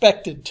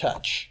unexpected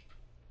touch.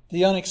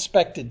 The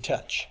unexpected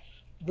touch.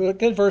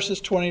 Look at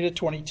verses 20 to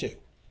 22.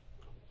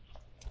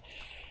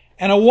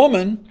 And a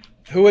woman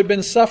who had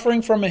been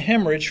suffering from a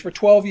hemorrhage for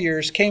 12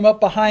 years came up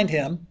behind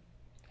him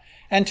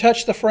and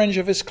touched the fringe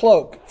of his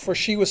cloak. For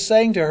she was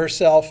saying to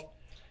herself,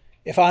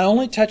 if I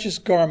only touch his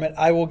garment,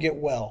 I will get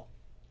well.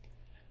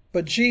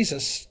 But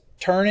Jesus,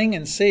 turning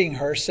and seeing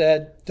her,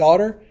 said,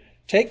 Daughter,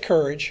 take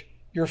courage.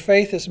 Your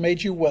faith has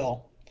made you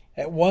well.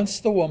 At once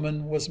the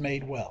woman was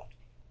made well.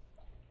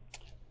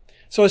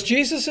 So as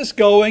Jesus is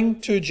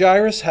going to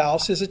Jairus'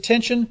 house, his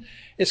attention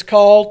is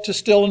called to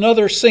still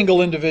another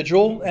single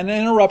individual, an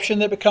interruption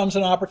that becomes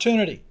an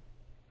opportunity.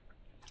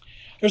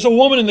 There's a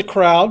woman in the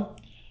crowd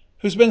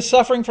who's been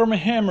suffering from a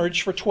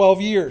hemorrhage for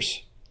 12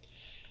 years.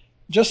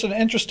 Just an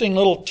interesting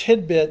little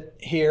tidbit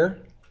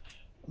here.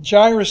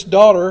 Jairus'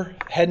 daughter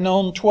had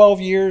known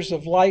 12 years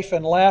of life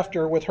and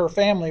laughter with her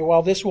family,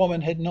 while this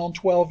woman had known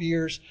 12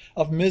 years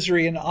of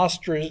misery and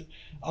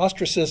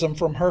ostracism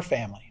from her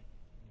family.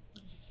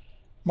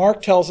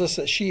 Mark tells us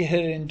that she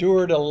had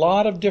endured a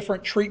lot of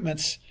different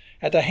treatments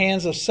at the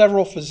hands of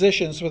several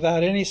physicians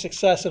without any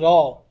success at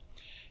all.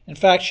 In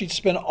fact, she'd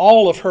spent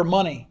all of her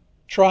money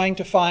trying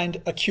to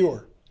find a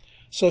cure.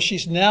 So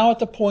she's now at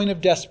the point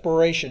of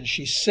desperation.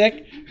 She's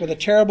sick with a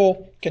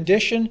terrible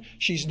condition.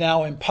 She's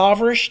now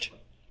impoverished,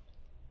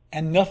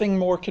 and nothing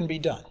more can be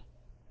done.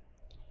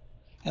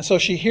 And so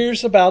she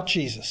hears about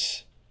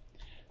Jesus.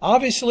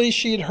 Obviously,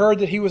 she had heard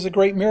that he was a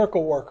great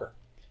miracle worker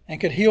and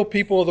could heal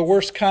people of the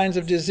worst kinds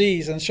of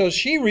disease. And so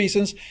she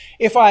reasons,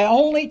 if I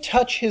only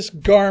touch his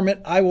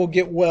garment, I will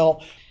get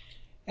well.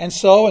 And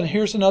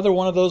here's another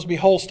one of those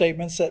behold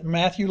statements that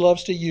Matthew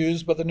loves to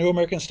use, but the New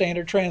American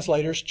Standard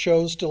translators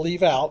chose to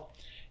leave out.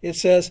 It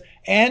says,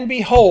 and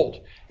behold.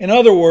 In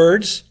other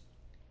words,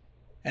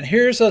 and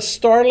here's a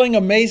startling,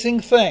 amazing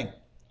thing.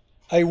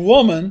 A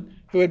woman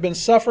who had been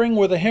suffering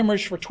with a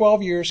hemorrhage for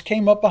 12 years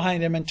came up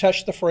behind him and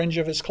touched the fringe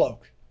of his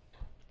cloak.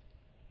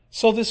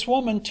 So this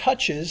woman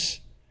touches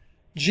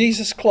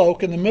Jesus'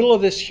 cloak in the middle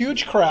of this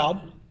huge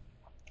crowd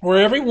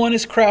where everyone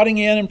is crowding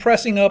in and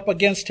pressing up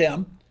against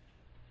him.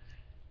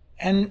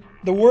 And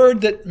the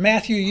word that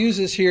Matthew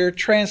uses here,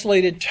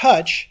 translated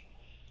touch,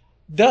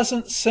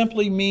 doesn't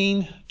simply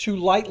mean to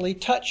lightly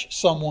touch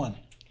someone.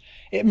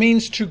 It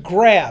means to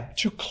grab,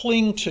 to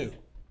cling to.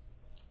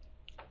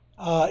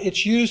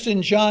 It's used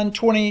in John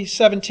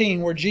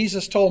 20:17, where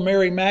Jesus told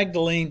Mary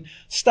Magdalene,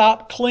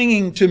 stop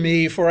clinging to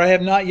me, for I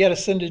have not yet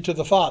ascended to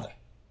the Father.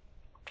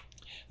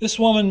 This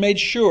woman made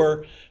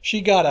sure she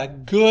got a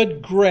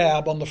good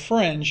grab on the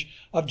fringe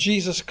of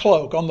Jesus'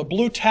 cloak, on the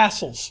blue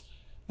tassels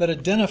that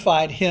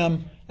identified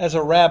him as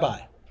a rabbi.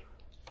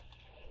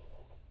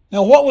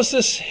 Now, what was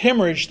this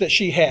hemorrhage that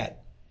she had?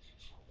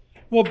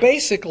 Well,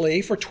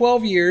 basically, for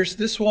 12 years,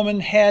 this woman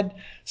had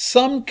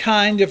some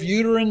kind of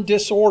uterine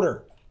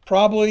disorder,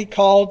 probably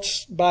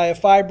caused by a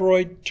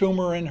fibroid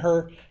tumor in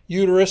her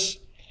uterus,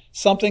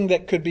 something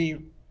that could be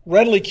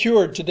readily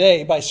cured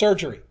today by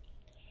surgery.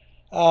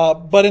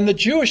 But in the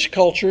Jewish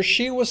culture,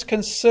 she was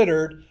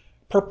considered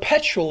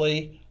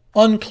perpetually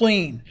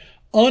unclean,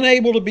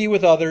 unable to be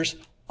with others,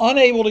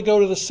 unable to go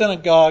to the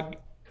synagogue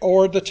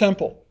or the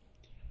temple.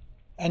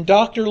 And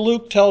Dr.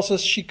 Luke tells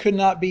us she could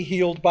not be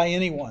healed by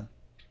anyone.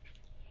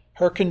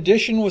 Her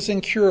condition was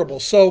incurable.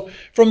 So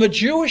from the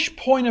Jewish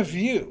point of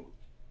view,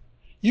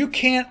 you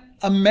can't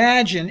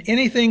imagine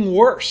anything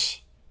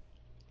worse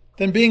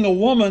than being a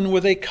woman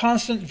with a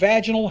constant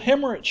vaginal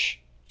hemorrhage.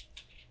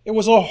 It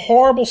was a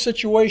horrible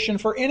situation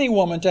for any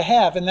woman to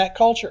have in that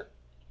culture.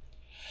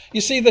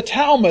 You see, the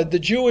Talmud, the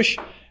Jewish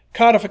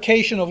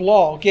codification of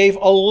law, gave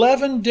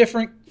 11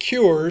 different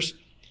cures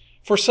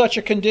for such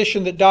a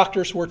condition that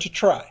doctors were to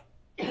try.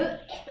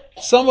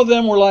 Some of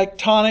them were like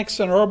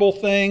tonics and herbal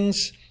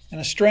things and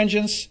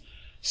astringents.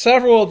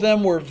 Several of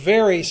them were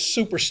very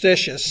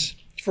superstitious.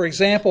 For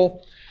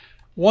example,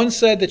 one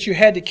said that you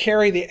had to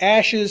carry the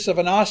ashes of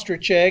an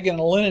ostrich egg in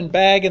a linen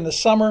bag in the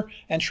summer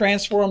and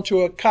transfer them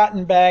to a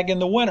cotton bag in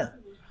the winter.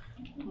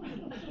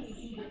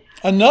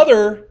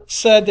 Another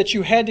said that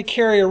you had to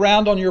carry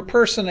around on your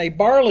person a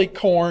barley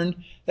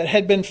corn that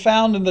had been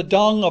found in the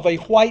dung of a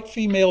white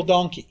female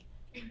donkey.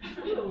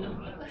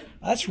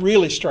 That's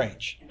really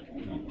strange.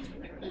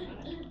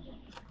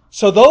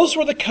 So those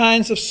were the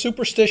kinds of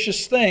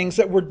superstitious things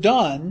that were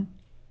done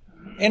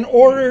in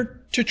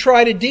order to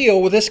try to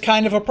deal with this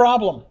kind of a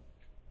problem.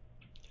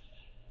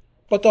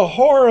 But the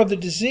horror of the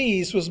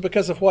disease was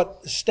because of what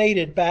is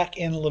stated back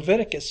in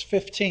Leviticus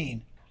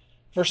 15,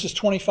 verses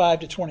 25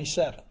 to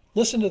 27.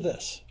 Listen to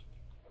this.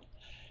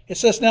 It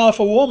says, now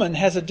if a woman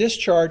has a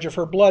discharge of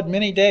her blood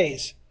many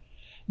days,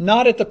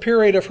 not at the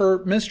period of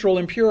her menstrual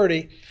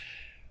impurity,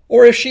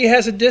 or if she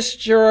has a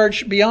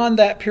discharge beyond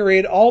that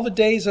period, all the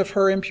days of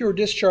her impure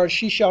discharge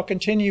she shall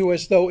continue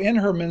as though in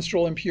her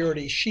menstrual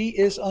impurity. She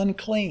is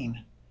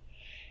unclean.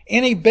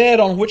 Any bed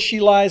on which she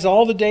lies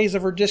all the days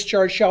of her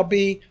discharge shall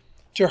be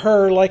to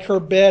her like her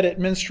bed at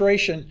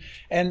menstruation,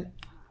 and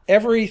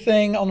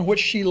everything on which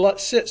she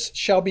sits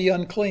shall be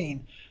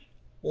unclean,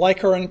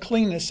 like her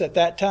uncleanness at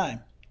that time.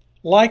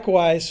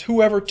 Likewise,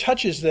 whoever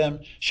touches them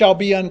shall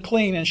be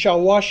unclean, and shall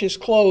wash his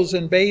clothes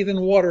and bathe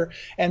in water,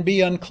 and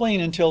be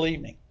unclean until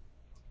evening.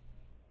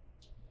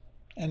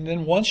 And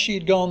then once she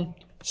had gone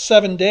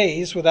 7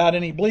 days without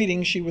any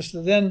bleeding, she was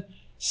then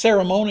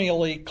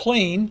ceremonially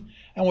clean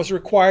and was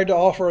required to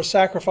offer a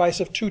sacrifice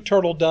of 2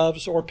 turtle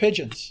doves or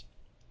pigeons.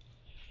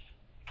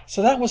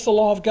 So that was the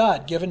law of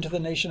God given to the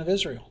nation of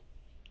Israel.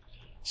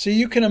 So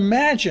you can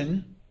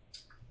imagine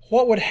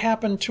what would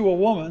happen to a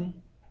woman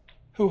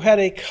who had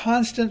a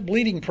constant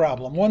bleeding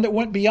problem, one that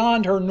went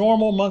beyond her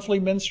normal monthly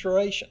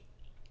menstruation.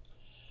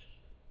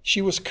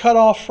 She was cut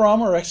off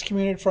from or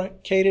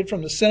excommunicated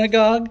from the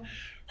synagogue.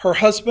 Her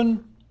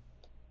husband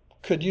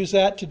could use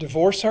that to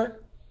divorce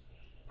her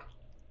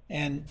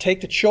and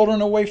take the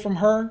children away from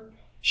her.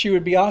 She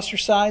would be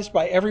ostracized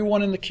by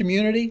everyone in the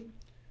community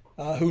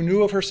who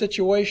knew of her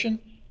situation.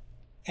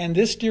 And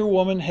this dear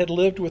woman had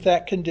lived with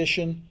that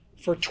condition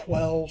for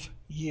 12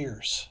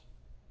 years.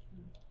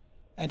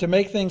 And to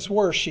make things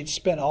worse, she'd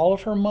spent all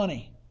of her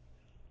money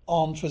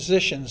on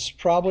physicians,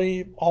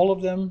 probably all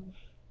of them,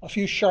 a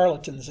few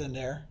charlatans in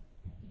there.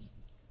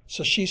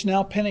 So she's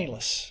now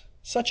penniless.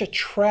 Such a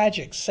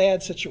tragic,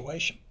 sad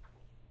situation.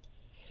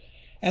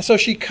 And so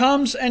she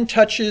comes and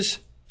touches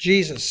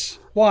Jesus.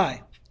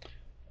 Why?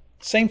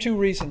 Same two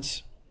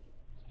reasons.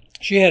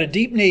 She had a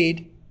deep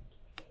need,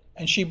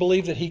 and she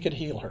believed that he could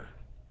heal her.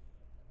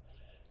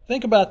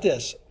 Think about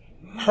this.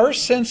 Her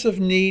sense of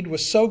need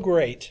was so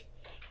great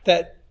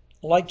that,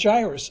 like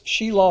Jairus,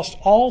 she lost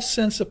all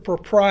sense of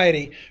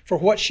propriety for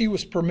what she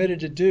was permitted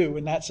to do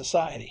in that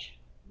society.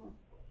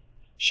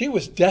 She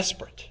was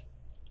desperate.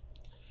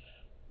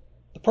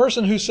 The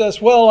person who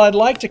says, well, I'd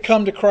like to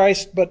come to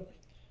Christ, but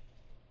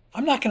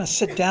I'm not going to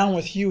sit down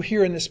with you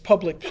here in this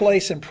public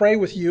place and pray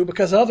with you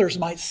because others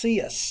might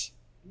see us.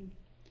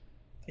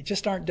 They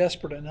just aren't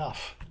desperate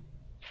enough.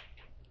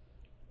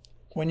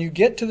 When you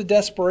get to the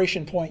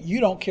desperation point,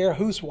 you don't care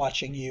who's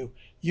watching you.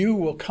 You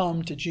will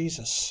come to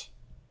Jesus.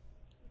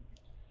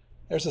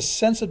 There's a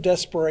sense of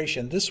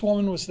desperation. This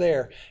woman was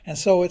there. And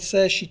so it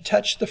says she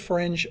touched the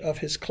fringe of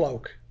his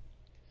cloak.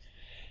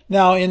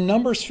 Now, in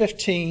Numbers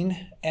 15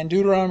 and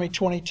Deuteronomy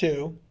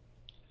 22,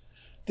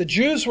 the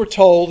Jews were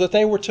told that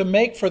they were to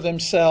make for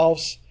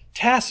themselves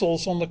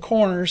tassels on the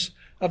corners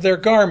of their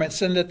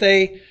garments, and that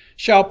they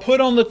shall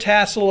put on the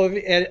tassel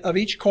of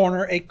each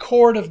corner a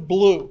cord of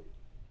blue.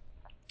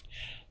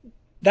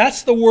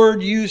 That's the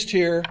word used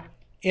here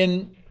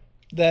in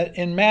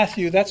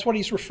Matthew. That's what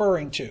he's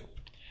referring to.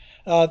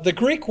 The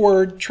Greek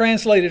word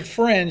translated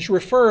fringe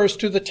refers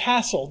to the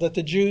tassel that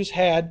the Jews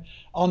had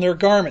on their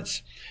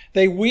garments.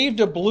 They weaved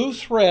a blue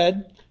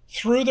thread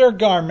through their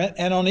garment,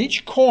 and on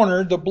each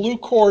corner the blue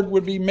cord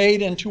would be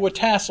made into a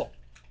tassel.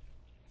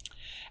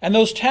 And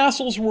those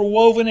tassels were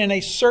woven in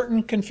a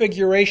certain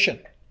configuration.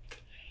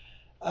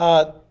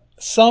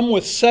 Some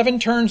with 7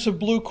 turns of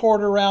blue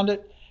cord around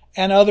it,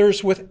 and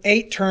others with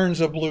 8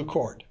 turns of blue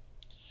cord.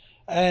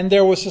 And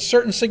there was a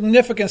certain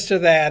significance to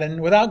that.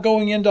 And without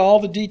going into all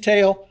the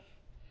detail,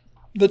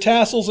 the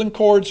tassels and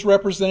cords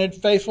represented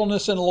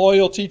faithfulness and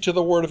loyalty to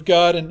the Word of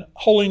God and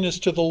holiness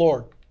to the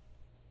Lord.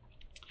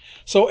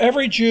 So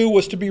every Jew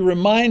was to be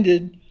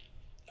reminded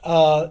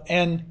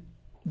and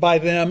by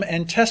them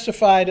and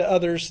testify to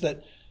others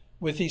that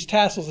with these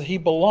tassels that he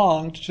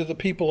belonged to the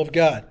people of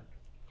God.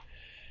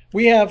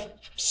 We have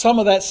some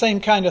of that same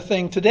kind of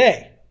thing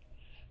today.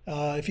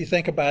 If you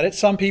think about it,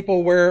 some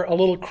people wear a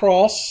little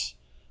cross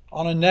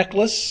on a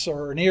necklace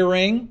or an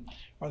earring,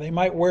 or they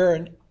might wear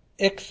an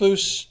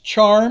ichthus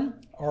charm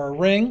or a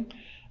ring.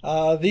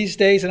 These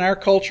days in our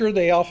culture,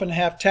 they often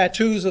have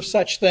tattoos of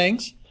such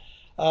things.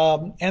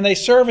 And they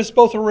serve as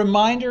both a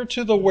reminder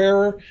to the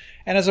wearer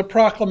and as a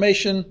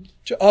proclamation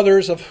to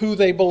others of who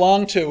they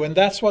belong to. And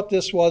that's what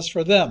this was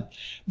for them.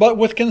 But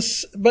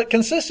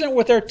consistent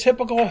with their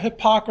typical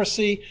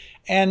hypocrisy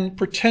and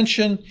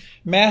pretension,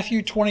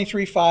 Matthew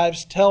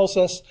 23:5 tells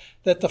us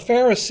that the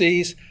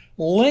Pharisees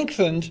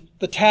lengthened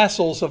the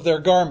tassels of their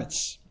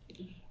garments.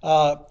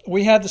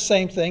 We have the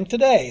same thing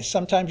today.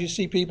 Sometimes you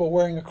see people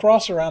wearing a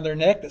cross around their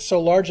neck that's so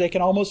large they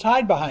can almost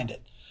hide behind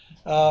it.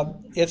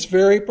 It's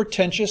very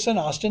pretentious and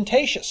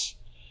ostentatious.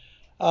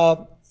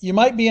 You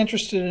might be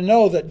interested to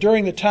know that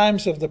during the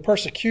times of the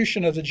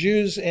persecution of the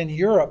Jews in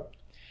Europe,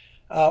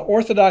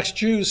 Orthodox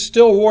Jews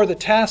still wore the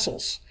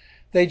tassels.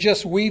 They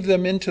just weaved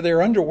them into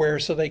their underwear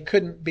so they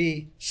couldn't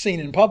be seen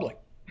in public.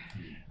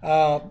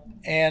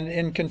 And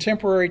in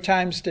contemporary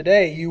times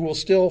today, you will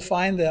still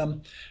find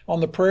them on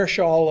the prayer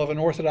shawl of an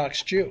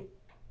Orthodox Jew.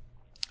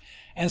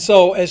 And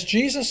so as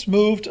Jesus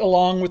moved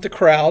along with the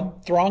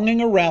crowd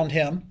thronging around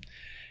him,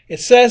 it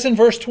says in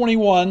verse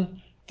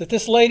 21 that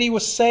this lady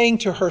was saying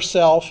to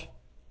herself,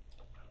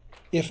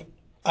 if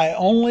I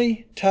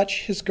only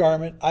touch his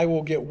garment, I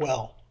will get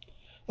well.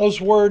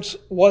 Those words,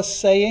 was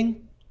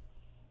saying,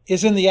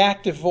 is in the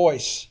active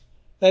voice.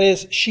 That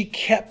is, she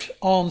kept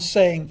on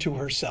saying to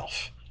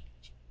herself.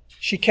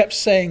 She kept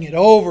saying it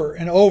over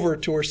and over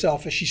to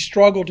herself as she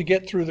struggled to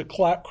get through the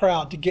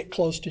crowd to get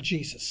close to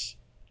Jesus.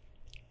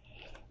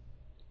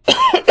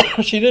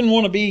 She didn't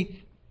want to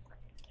be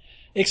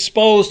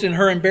exposed in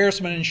her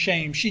embarrassment and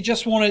shame. She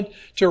just wanted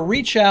to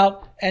reach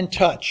out and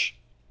touch.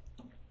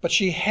 But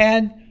she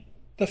had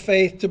the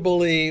faith to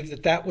believe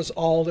that that was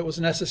all that was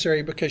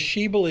necessary because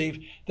she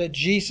believed that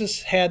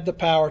Jesus had the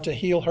power to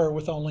heal her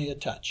with only a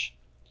touch.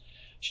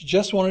 She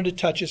just wanted to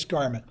touch his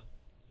garment.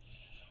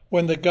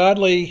 When the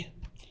godly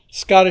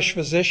Scottish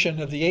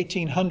physician of the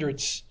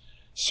 1800s,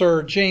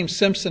 Sir James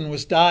Simpson,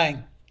 was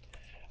dying,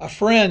 a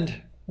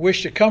friend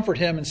wished to comfort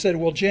him and said,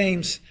 well,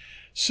 James,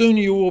 soon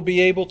you will be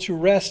able to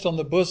rest on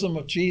the bosom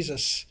of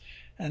Jesus.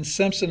 And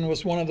Simpson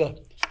was one of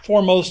the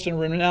foremost and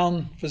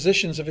renowned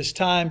physicians of his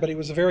time, but he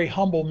was a very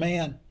humble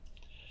man.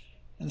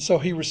 And so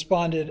he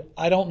responded,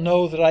 I don't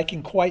know that I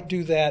can quite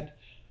do that,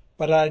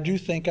 but I do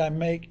think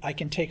I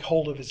can take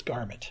hold of his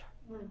garment.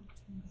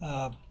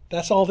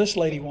 That's all this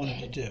lady wanted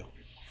to do.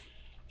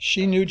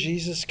 She knew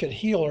Jesus could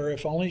heal her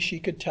if only she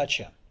could touch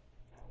him.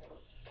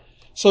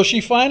 So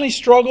she finally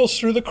struggles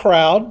through the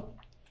crowd,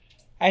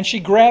 and she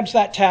grabs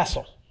that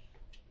tassel.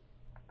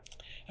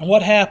 And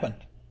what happened?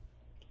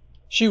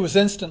 She was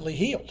instantly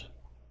healed.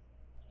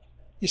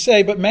 You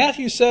say, but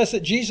Matthew says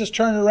that Jesus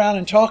turned around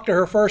and talked to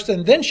her first,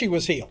 and then she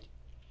was healed.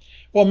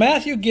 Well,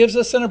 Matthew gives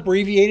us an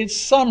abbreviated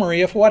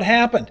summary of what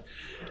happened.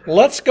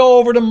 Let's go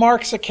over to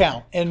Mark's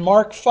account in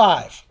Mark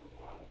 5.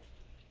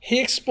 He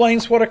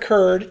explains what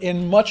occurred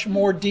in much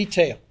more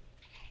detail.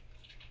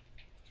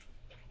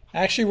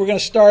 Actually, we're going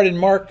to start in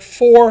Mark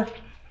 4,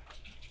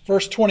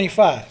 verse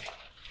 25.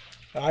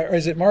 Or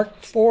is it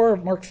Mark 4 or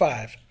Mark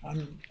 5?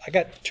 I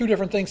got two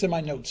different things in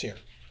my notes here.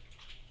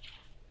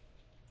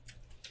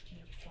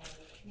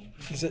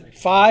 Is it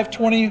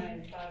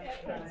 5:20?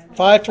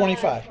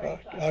 5:25.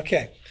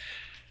 Okay. It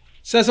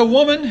says, a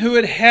woman who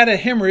had had a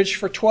hemorrhage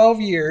for 12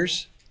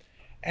 years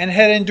and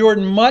had endured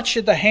much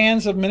at the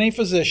hands of many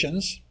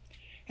physicians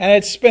and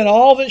had spent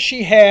all that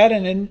she had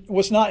and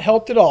was not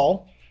helped at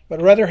all,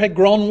 but rather had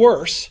grown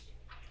worse.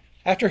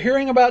 After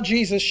hearing about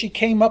Jesus, she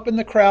came up in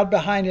the crowd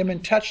behind him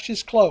and touched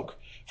his cloak,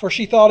 for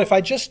she thought, if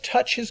I just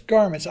touch his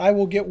garments, I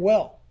will get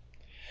well.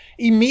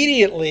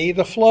 Immediately,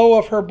 the flow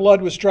of her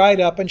blood was dried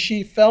up, and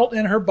she felt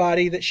in her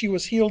body that she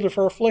was healed of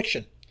her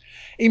affliction.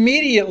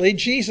 Immediately,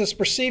 Jesus,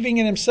 perceiving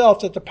in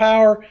himself that the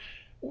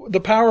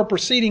power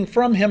proceeding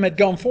from him had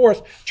gone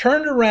forth,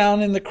 turned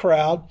around in the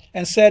crowd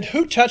and said,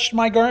 who touched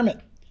my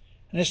garment?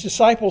 And his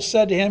disciples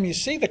said to him, you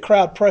see the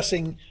crowd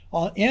pressing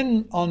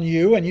in on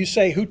you, and you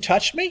say, who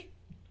touched me?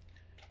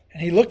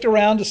 And he looked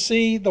around to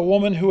see the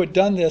woman who had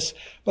done this.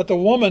 But the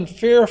woman,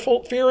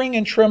 fearing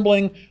and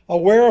trembling,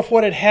 aware of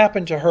what had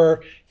happened to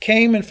her,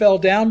 came and fell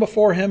down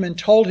before him and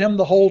told him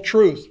the whole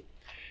truth.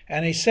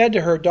 And he said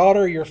to her,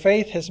 daughter, your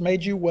faith has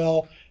made you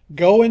well.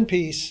 Go in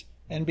peace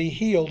and be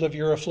healed of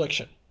your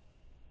affliction.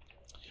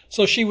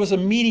 So she was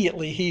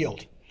immediately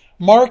healed.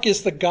 Mark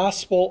is the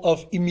gospel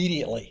of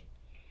immediately.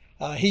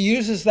 He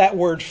uses that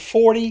word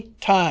 40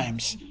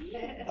 times,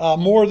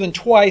 more than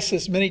twice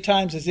as many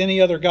times as any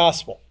other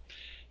gospel.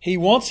 He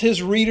wants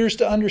his readers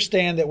to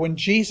understand that when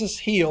Jesus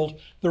healed,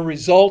 the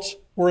results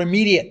were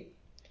immediate.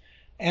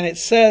 And it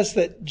says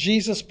that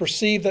Jesus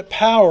perceived that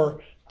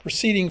power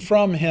proceeding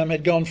from him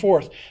had gone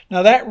forth.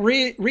 Now that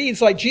reads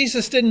like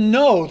Jesus didn't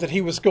know that he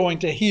was going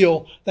to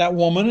heal that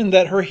woman and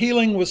that her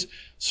healing was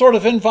sort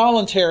of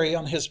involuntary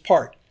on his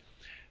part.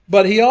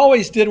 But he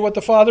always did what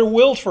the Father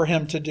willed for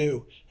him to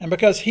do. And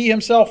because he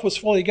himself was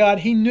fully God,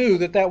 he knew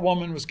that that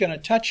woman was going to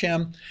touch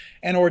him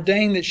and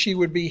ordain that she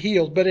would be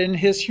healed. But in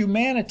his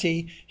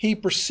humanity, he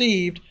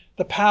perceived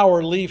the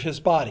power leave his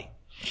body.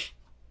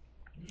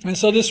 And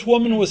so this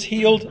woman was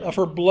healed of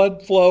her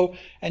blood flow,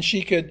 and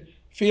she could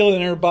feel it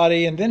in her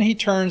body. And then he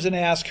turns and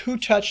asks, who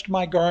touched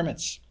my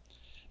garments?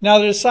 Now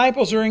the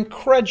disciples are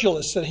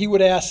incredulous that he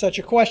would ask such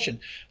a question.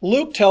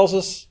 Luke tells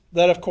us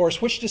that, of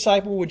course, which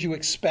disciple would you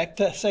expect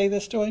to say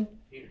this to him?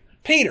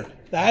 Peter.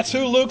 That's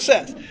who Luke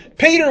says.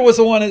 Peter was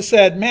the one that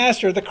said,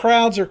 Master, the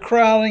crowds are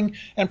crowding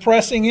and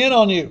pressing in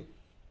on you.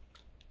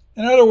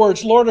 In other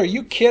words, Lord, are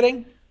you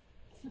kidding?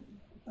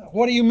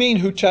 What do you mean,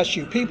 who touched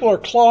you? People are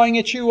clawing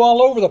at you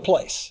all over the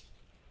place.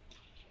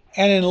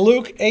 And in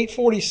Luke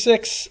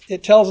 8:46,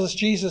 it tells us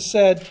Jesus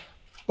said,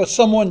 but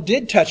someone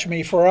did touch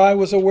me, for I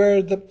was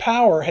aware the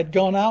power had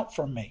gone out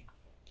from me.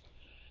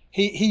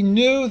 He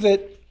knew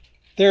that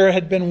there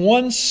had been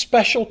one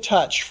special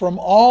touch from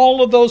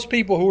all of those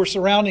people who were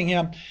surrounding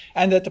him,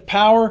 and that the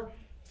power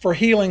for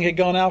healing had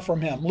gone out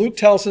from him. Luke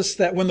tells us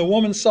that when the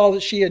woman saw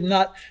that she had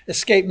not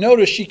escaped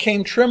notice, she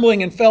came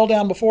trembling and fell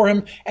down before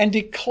him and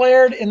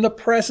declared in the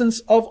presence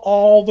of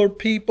all the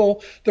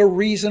people the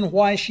reason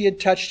why she had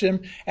touched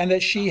him and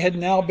that she had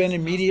now been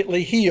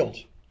immediately healed.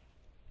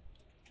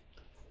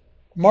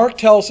 Mark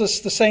tells us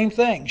the same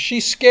thing.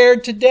 She's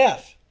scared to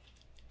death.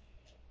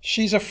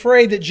 She's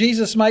afraid that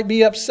Jesus might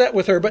be upset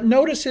with her. But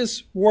notice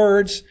his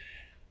words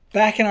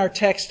back in our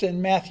text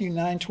in Matthew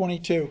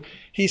 9:22.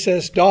 He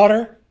says,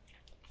 daughter,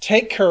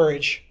 take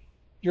courage.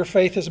 Your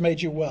faith has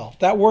made you well.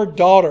 That word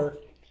daughter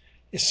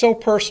is so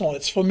personal.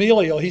 It's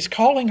familial. He's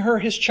calling her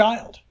his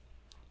child.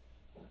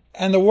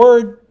 And the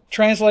word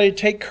translated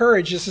take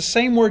courage is the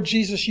same word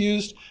Jesus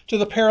used to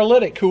the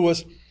paralytic who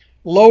was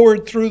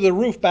lowered through the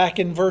roof back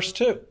in verse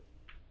 2.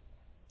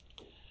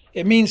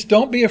 It means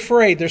don't be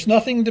afraid. There's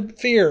nothing to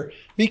fear.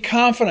 Be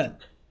confident.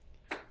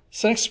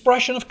 It's an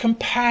expression of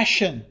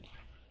compassion,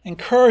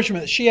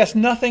 encouragement. She has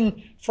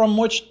nothing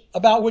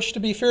about which to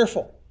be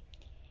fearful.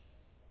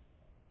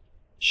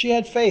 She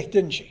had faith,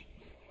 didn't she?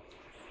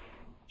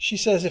 She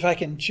says, if I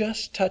can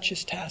just touch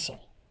his tassel.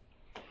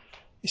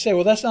 You say,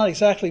 well, that's not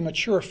exactly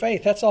mature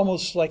faith. That's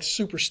almost like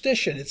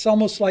superstition. It's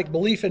almost like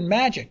belief in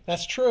magic.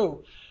 That's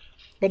true.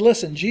 But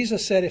listen,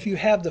 Jesus said, if you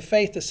have the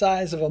faith the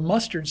size of a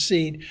mustard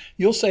seed,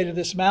 you'll say to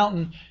this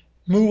mountain,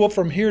 move up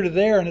from here to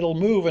there, and it'll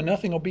move, and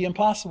nothing will be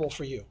impossible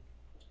for you.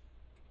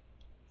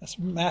 That's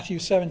Matthew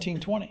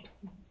 17:20.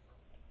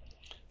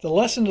 The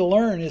lesson to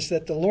learn is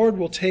that the Lord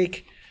will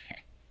take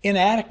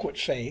inadequate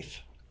faith,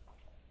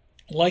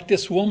 like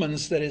this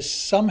woman's that is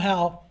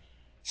somehow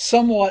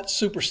somewhat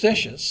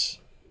superstitious,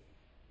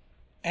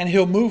 and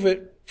he'll move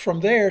it from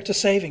there to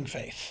saving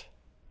faith.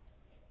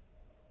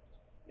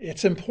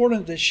 It's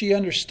important that she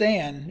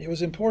understand, it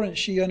was important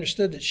she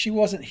understood that she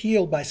wasn't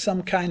healed by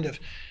some kind of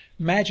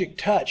magic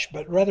touch,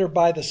 but rather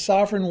by the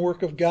sovereign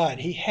work of God.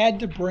 He had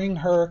to bring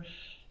her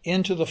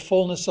into the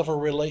fullness of a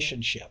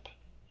relationship.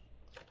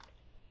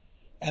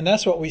 And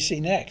that's what we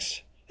see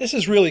next. This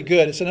is really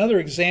good. It's another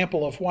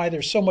example of why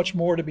there's so much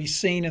more to be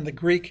seen in the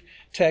Greek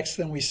text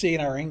than we see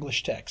in our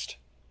English text.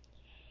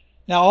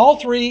 Now, all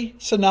three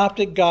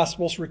synoptic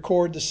gospels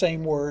record the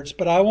same words,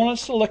 but I want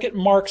us to look at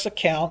Mark's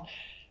account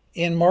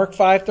in Mark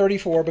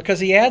 5:34 because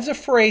he adds a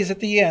phrase at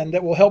the end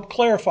that will help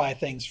clarify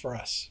things for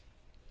us.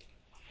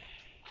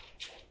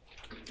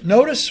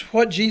 Notice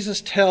what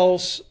Jesus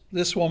tells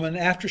this woman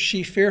after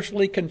she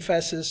fearfully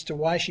confesses to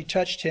why she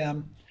touched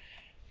him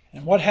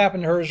and what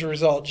happened to her as a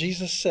result.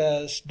 Jesus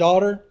says,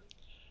 "Daughter,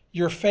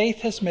 your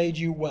faith has made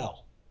you well."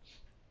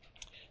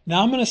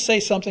 Now I'm going to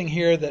say something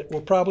here that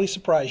will probably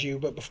surprise you,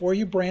 but before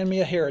you brand me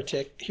a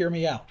heretic, hear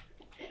me out.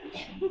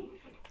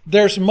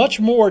 There's much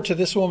more to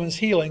this woman's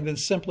healing than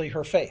simply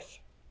her faith.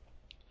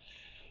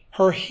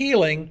 Her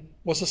healing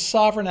was a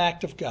sovereign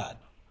act of God.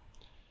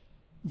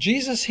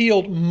 Jesus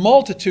healed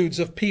multitudes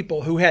of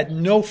people who had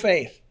no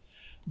faith,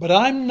 but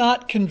I'm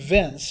not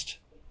convinced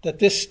that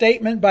this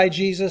statement by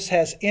Jesus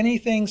has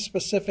anything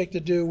specific to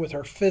do with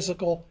her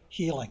physical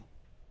healing.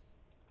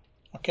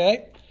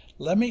 Okay?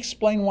 Let me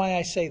explain why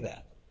I say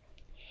that.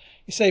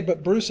 You say,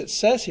 but Bruce, it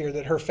says here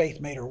that her faith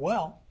made her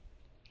well.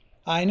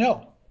 I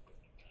know.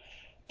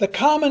 The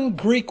common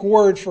Greek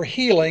word for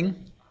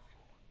healing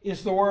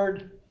is the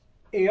word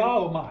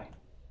iaomai.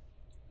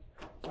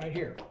 Right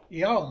here,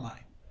 iaomai.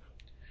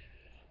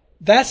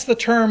 That's the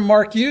term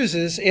Mark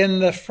uses in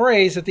the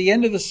phrase at the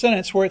end of the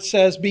sentence where it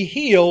says, "Be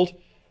healed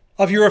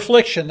of your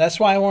affliction." That's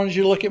why I wanted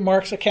you to look at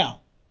Mark's account.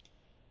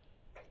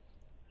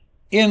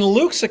 In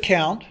Luke's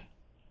account,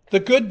 the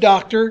good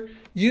doctor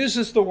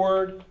uses the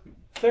word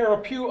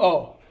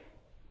therapeuo,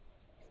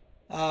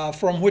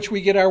 from which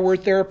we get our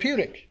word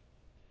therapeutic.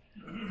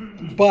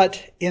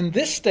 But in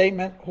this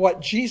statement,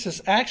 what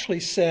Jesus actually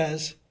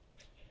says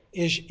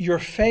is, "Your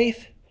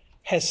faith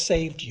has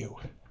saved you."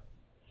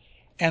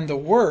 And the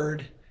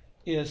word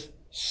is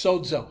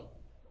sozo,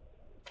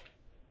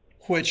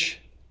 which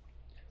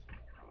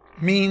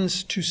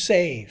means to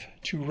save,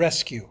 to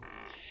rescue.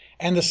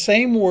 And the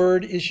same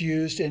word is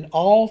used in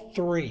all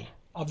three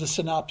of the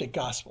synoptic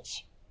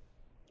gospels.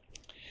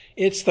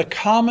 It's the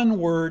common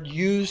word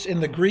used in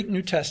the Greek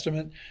New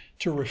Testament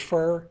to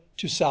refer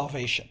to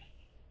salvation.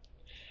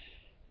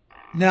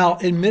 Now,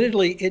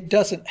 admittedly, it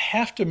doesn't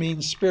have to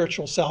mean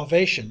spiritual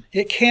salvation.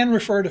 It can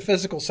refer to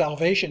physical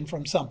salvation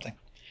from something.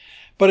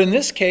 But in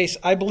this case,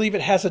 I believe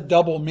it has a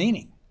double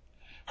meaning.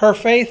 Her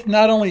faith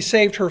not only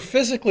saved her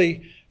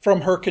physically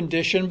from her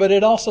condition, but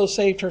it also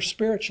saved her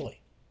spiritually.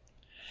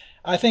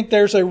 I think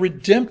there's a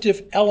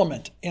redemptive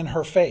element in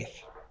her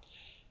faith.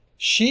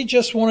 She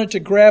just wanted to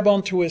grab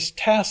onto his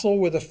tassel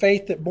with a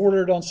faith that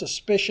bordered on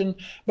suspicion,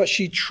 but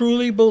she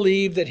truly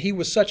believed that he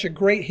was such a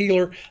great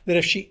healer that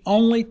if she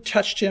only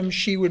touched him,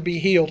 she would be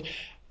healed.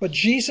 But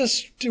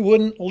Jesus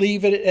wouldn't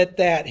leave it at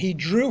that. He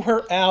drew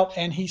her out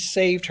and he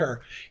saved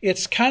her.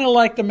 It's kind of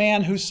like the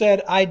man who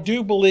said, "I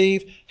do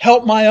believe,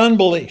 help my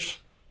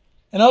unbelief."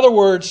 In other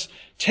words,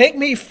 take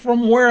me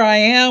from where I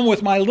am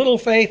with my little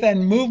faith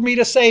and move me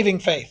to saving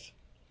faith.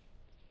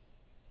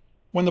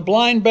 When the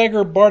blind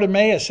beggar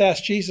Bartimaeus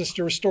asked Jesus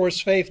to restore his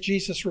faith,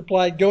 Jesus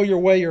replied, "Go your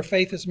way, your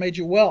faith has made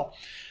you well."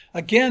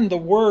 Again, the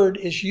word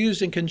is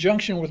used in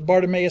conjunction with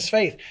Bartimaeus'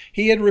 faith.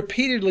 He had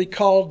repeatedly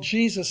called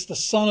Jesus the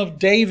Son of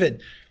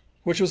David,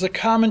 which was a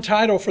common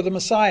title for the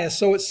Messiah.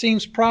 So it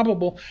seems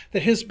probable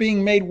that his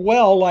being made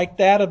well, like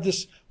that of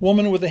this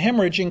woman with the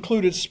hemorrhage,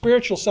 included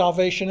spiritual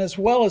salvation as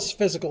well as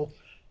physical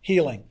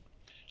healing.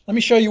 Let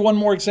me show you one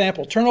more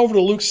example. Turn over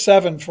to Luke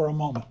 7 for a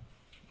moment.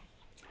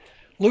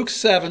 Luke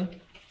 7.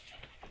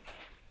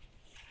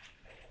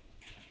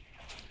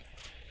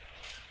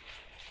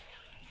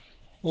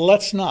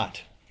 Let's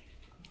not.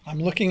 I'm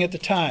looking at the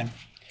time.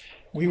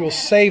 We will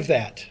save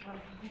that.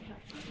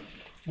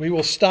 We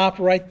will stop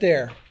right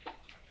there.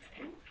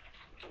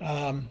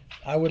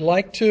 I would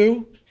like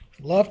to,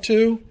 love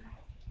to,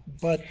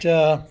 but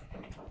there's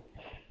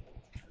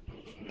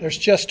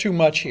just too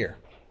much here.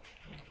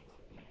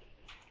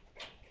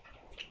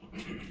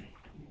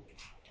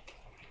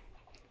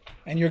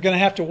 And you're going to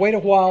have to wait a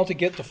while to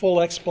get the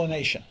full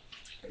explanation.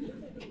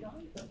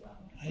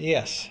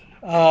 Yes.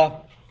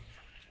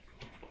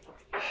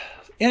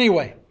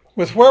 Anyway,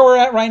 with where we're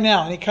at right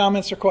now, any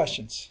comments or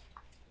questions?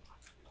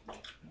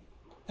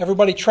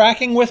 Everybody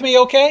tracking with me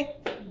okay?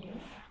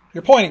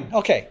 You're pointing.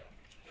 Okay.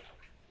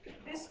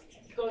 This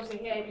goes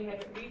ahead. You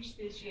haven't reached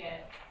this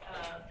yet.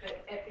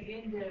 But at the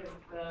end of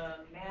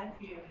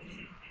Matthew,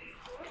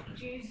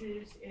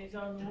 Jesus, in his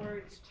own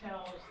words,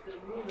 tells the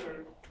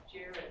ruler,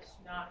 Jairus,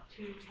 not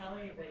to tell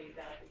anybody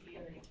about the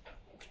healing.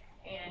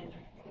 And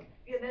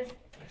that's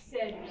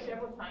said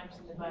several times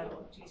in the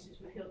Bible. Jesus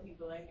would heal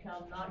people and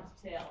tell them not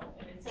to tell.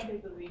 And then some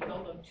people he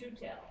told them to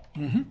tell.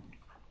 Mm-hmm.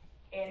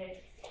 And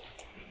it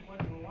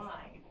wonder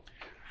why.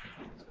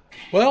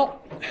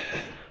 Well,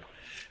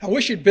 I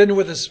wish you'd been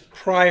with us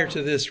prior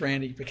to this,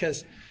 Randy,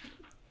 because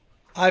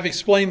I've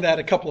explained that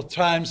a couple of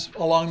times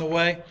along the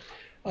way.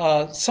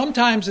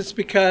 Sometimes it's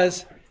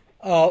because,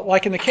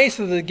 like in the case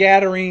of the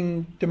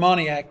Gadarene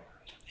demoniac,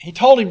 he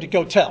told him to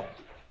go tell.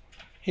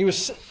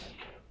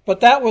 But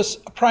that was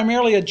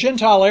primarily a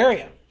Gentile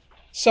area.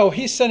 So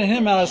he's sending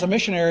him out as a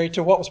missionary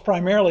to what was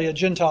primarily a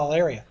Gentile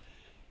area.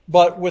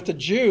 But with the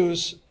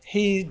Jews,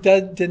 he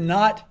did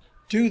not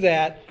do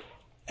that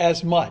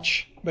as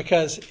much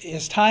because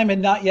his time had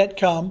not yet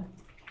come,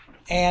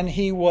 and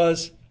he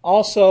was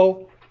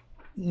also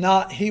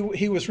not,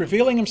 he was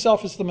revealing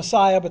himself as the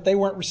Messiah, but they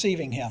weren't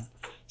receiving him.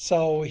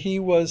 So he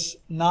was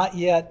not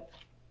yet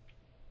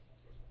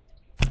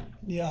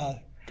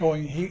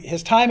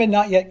his time had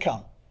not yet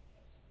come.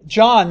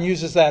 John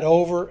uses that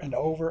over and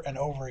over and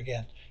over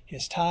again.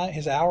 His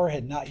hour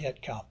had not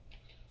yet come.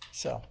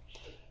 So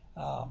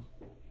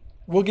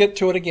we'll get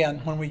to it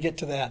again when we get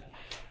to that.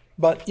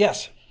 But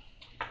yes.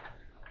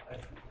 I've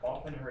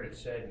often heard it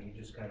said, and you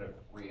just kind of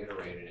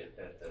reiterated it,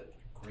 that the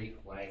Greek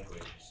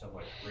language is so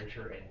much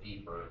richer and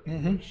deeper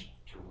in which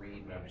to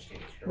read and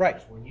understand scriptures.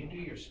 Right. When you do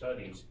your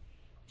studies,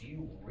 do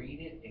you read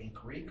it in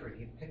Greek, or do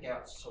you pick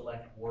out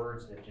select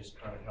words that just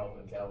kind of help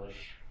embellish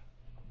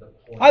the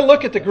point? I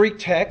look at the Greek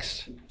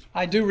text.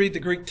 I do read the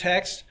Greek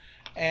text,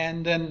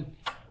 and then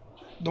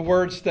the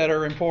words that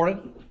are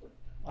important,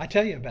 I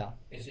tell you about.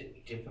 Is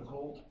it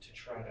difficult to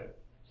try to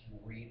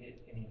read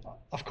it in?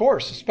 Of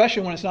course,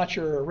 especially when it's not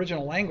your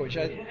original language.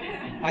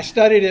 I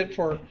studied it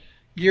for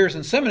years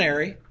in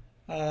seminary,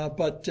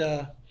 but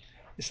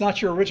it's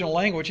not your original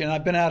language, and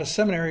I've been out of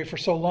seminary for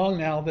so long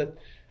now that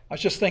I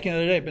was just thinking the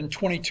other day, it's been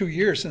 22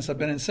 years since I've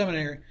been in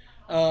seminary,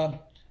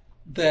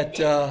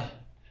 that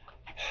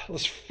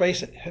let's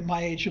face it, at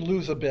my age you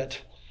lose a bit.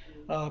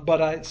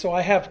 So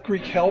I have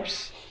Greek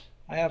helps.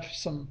 I have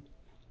some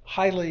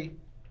highly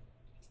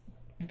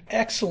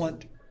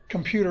excellent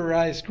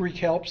computerized Greek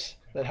helps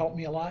that help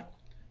me a lot.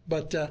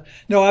 But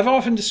no, I've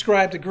often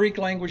described the Greek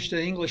language to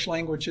the English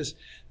language as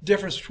the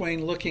difference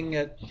between looking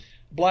at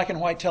black and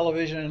white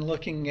television and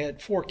looking at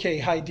 4K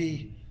high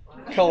D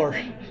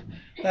color.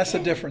 That's the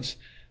difference.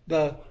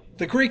 The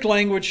Greek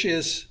language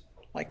is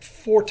like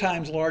 4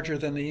 times larger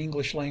than the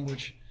English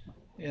language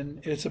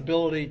in its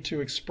ability to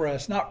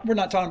express. We're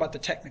not talking about the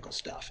technical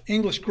stuff.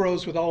 English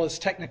grows with all its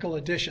technical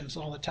additions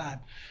all the time,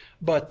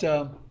 but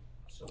the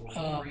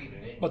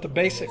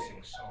basic.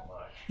 So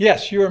much.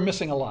 Yes, you are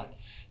missing a lot.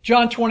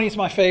 John 20 is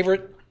my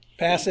favorite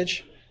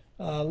passage.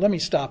 Let me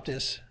stop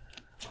this.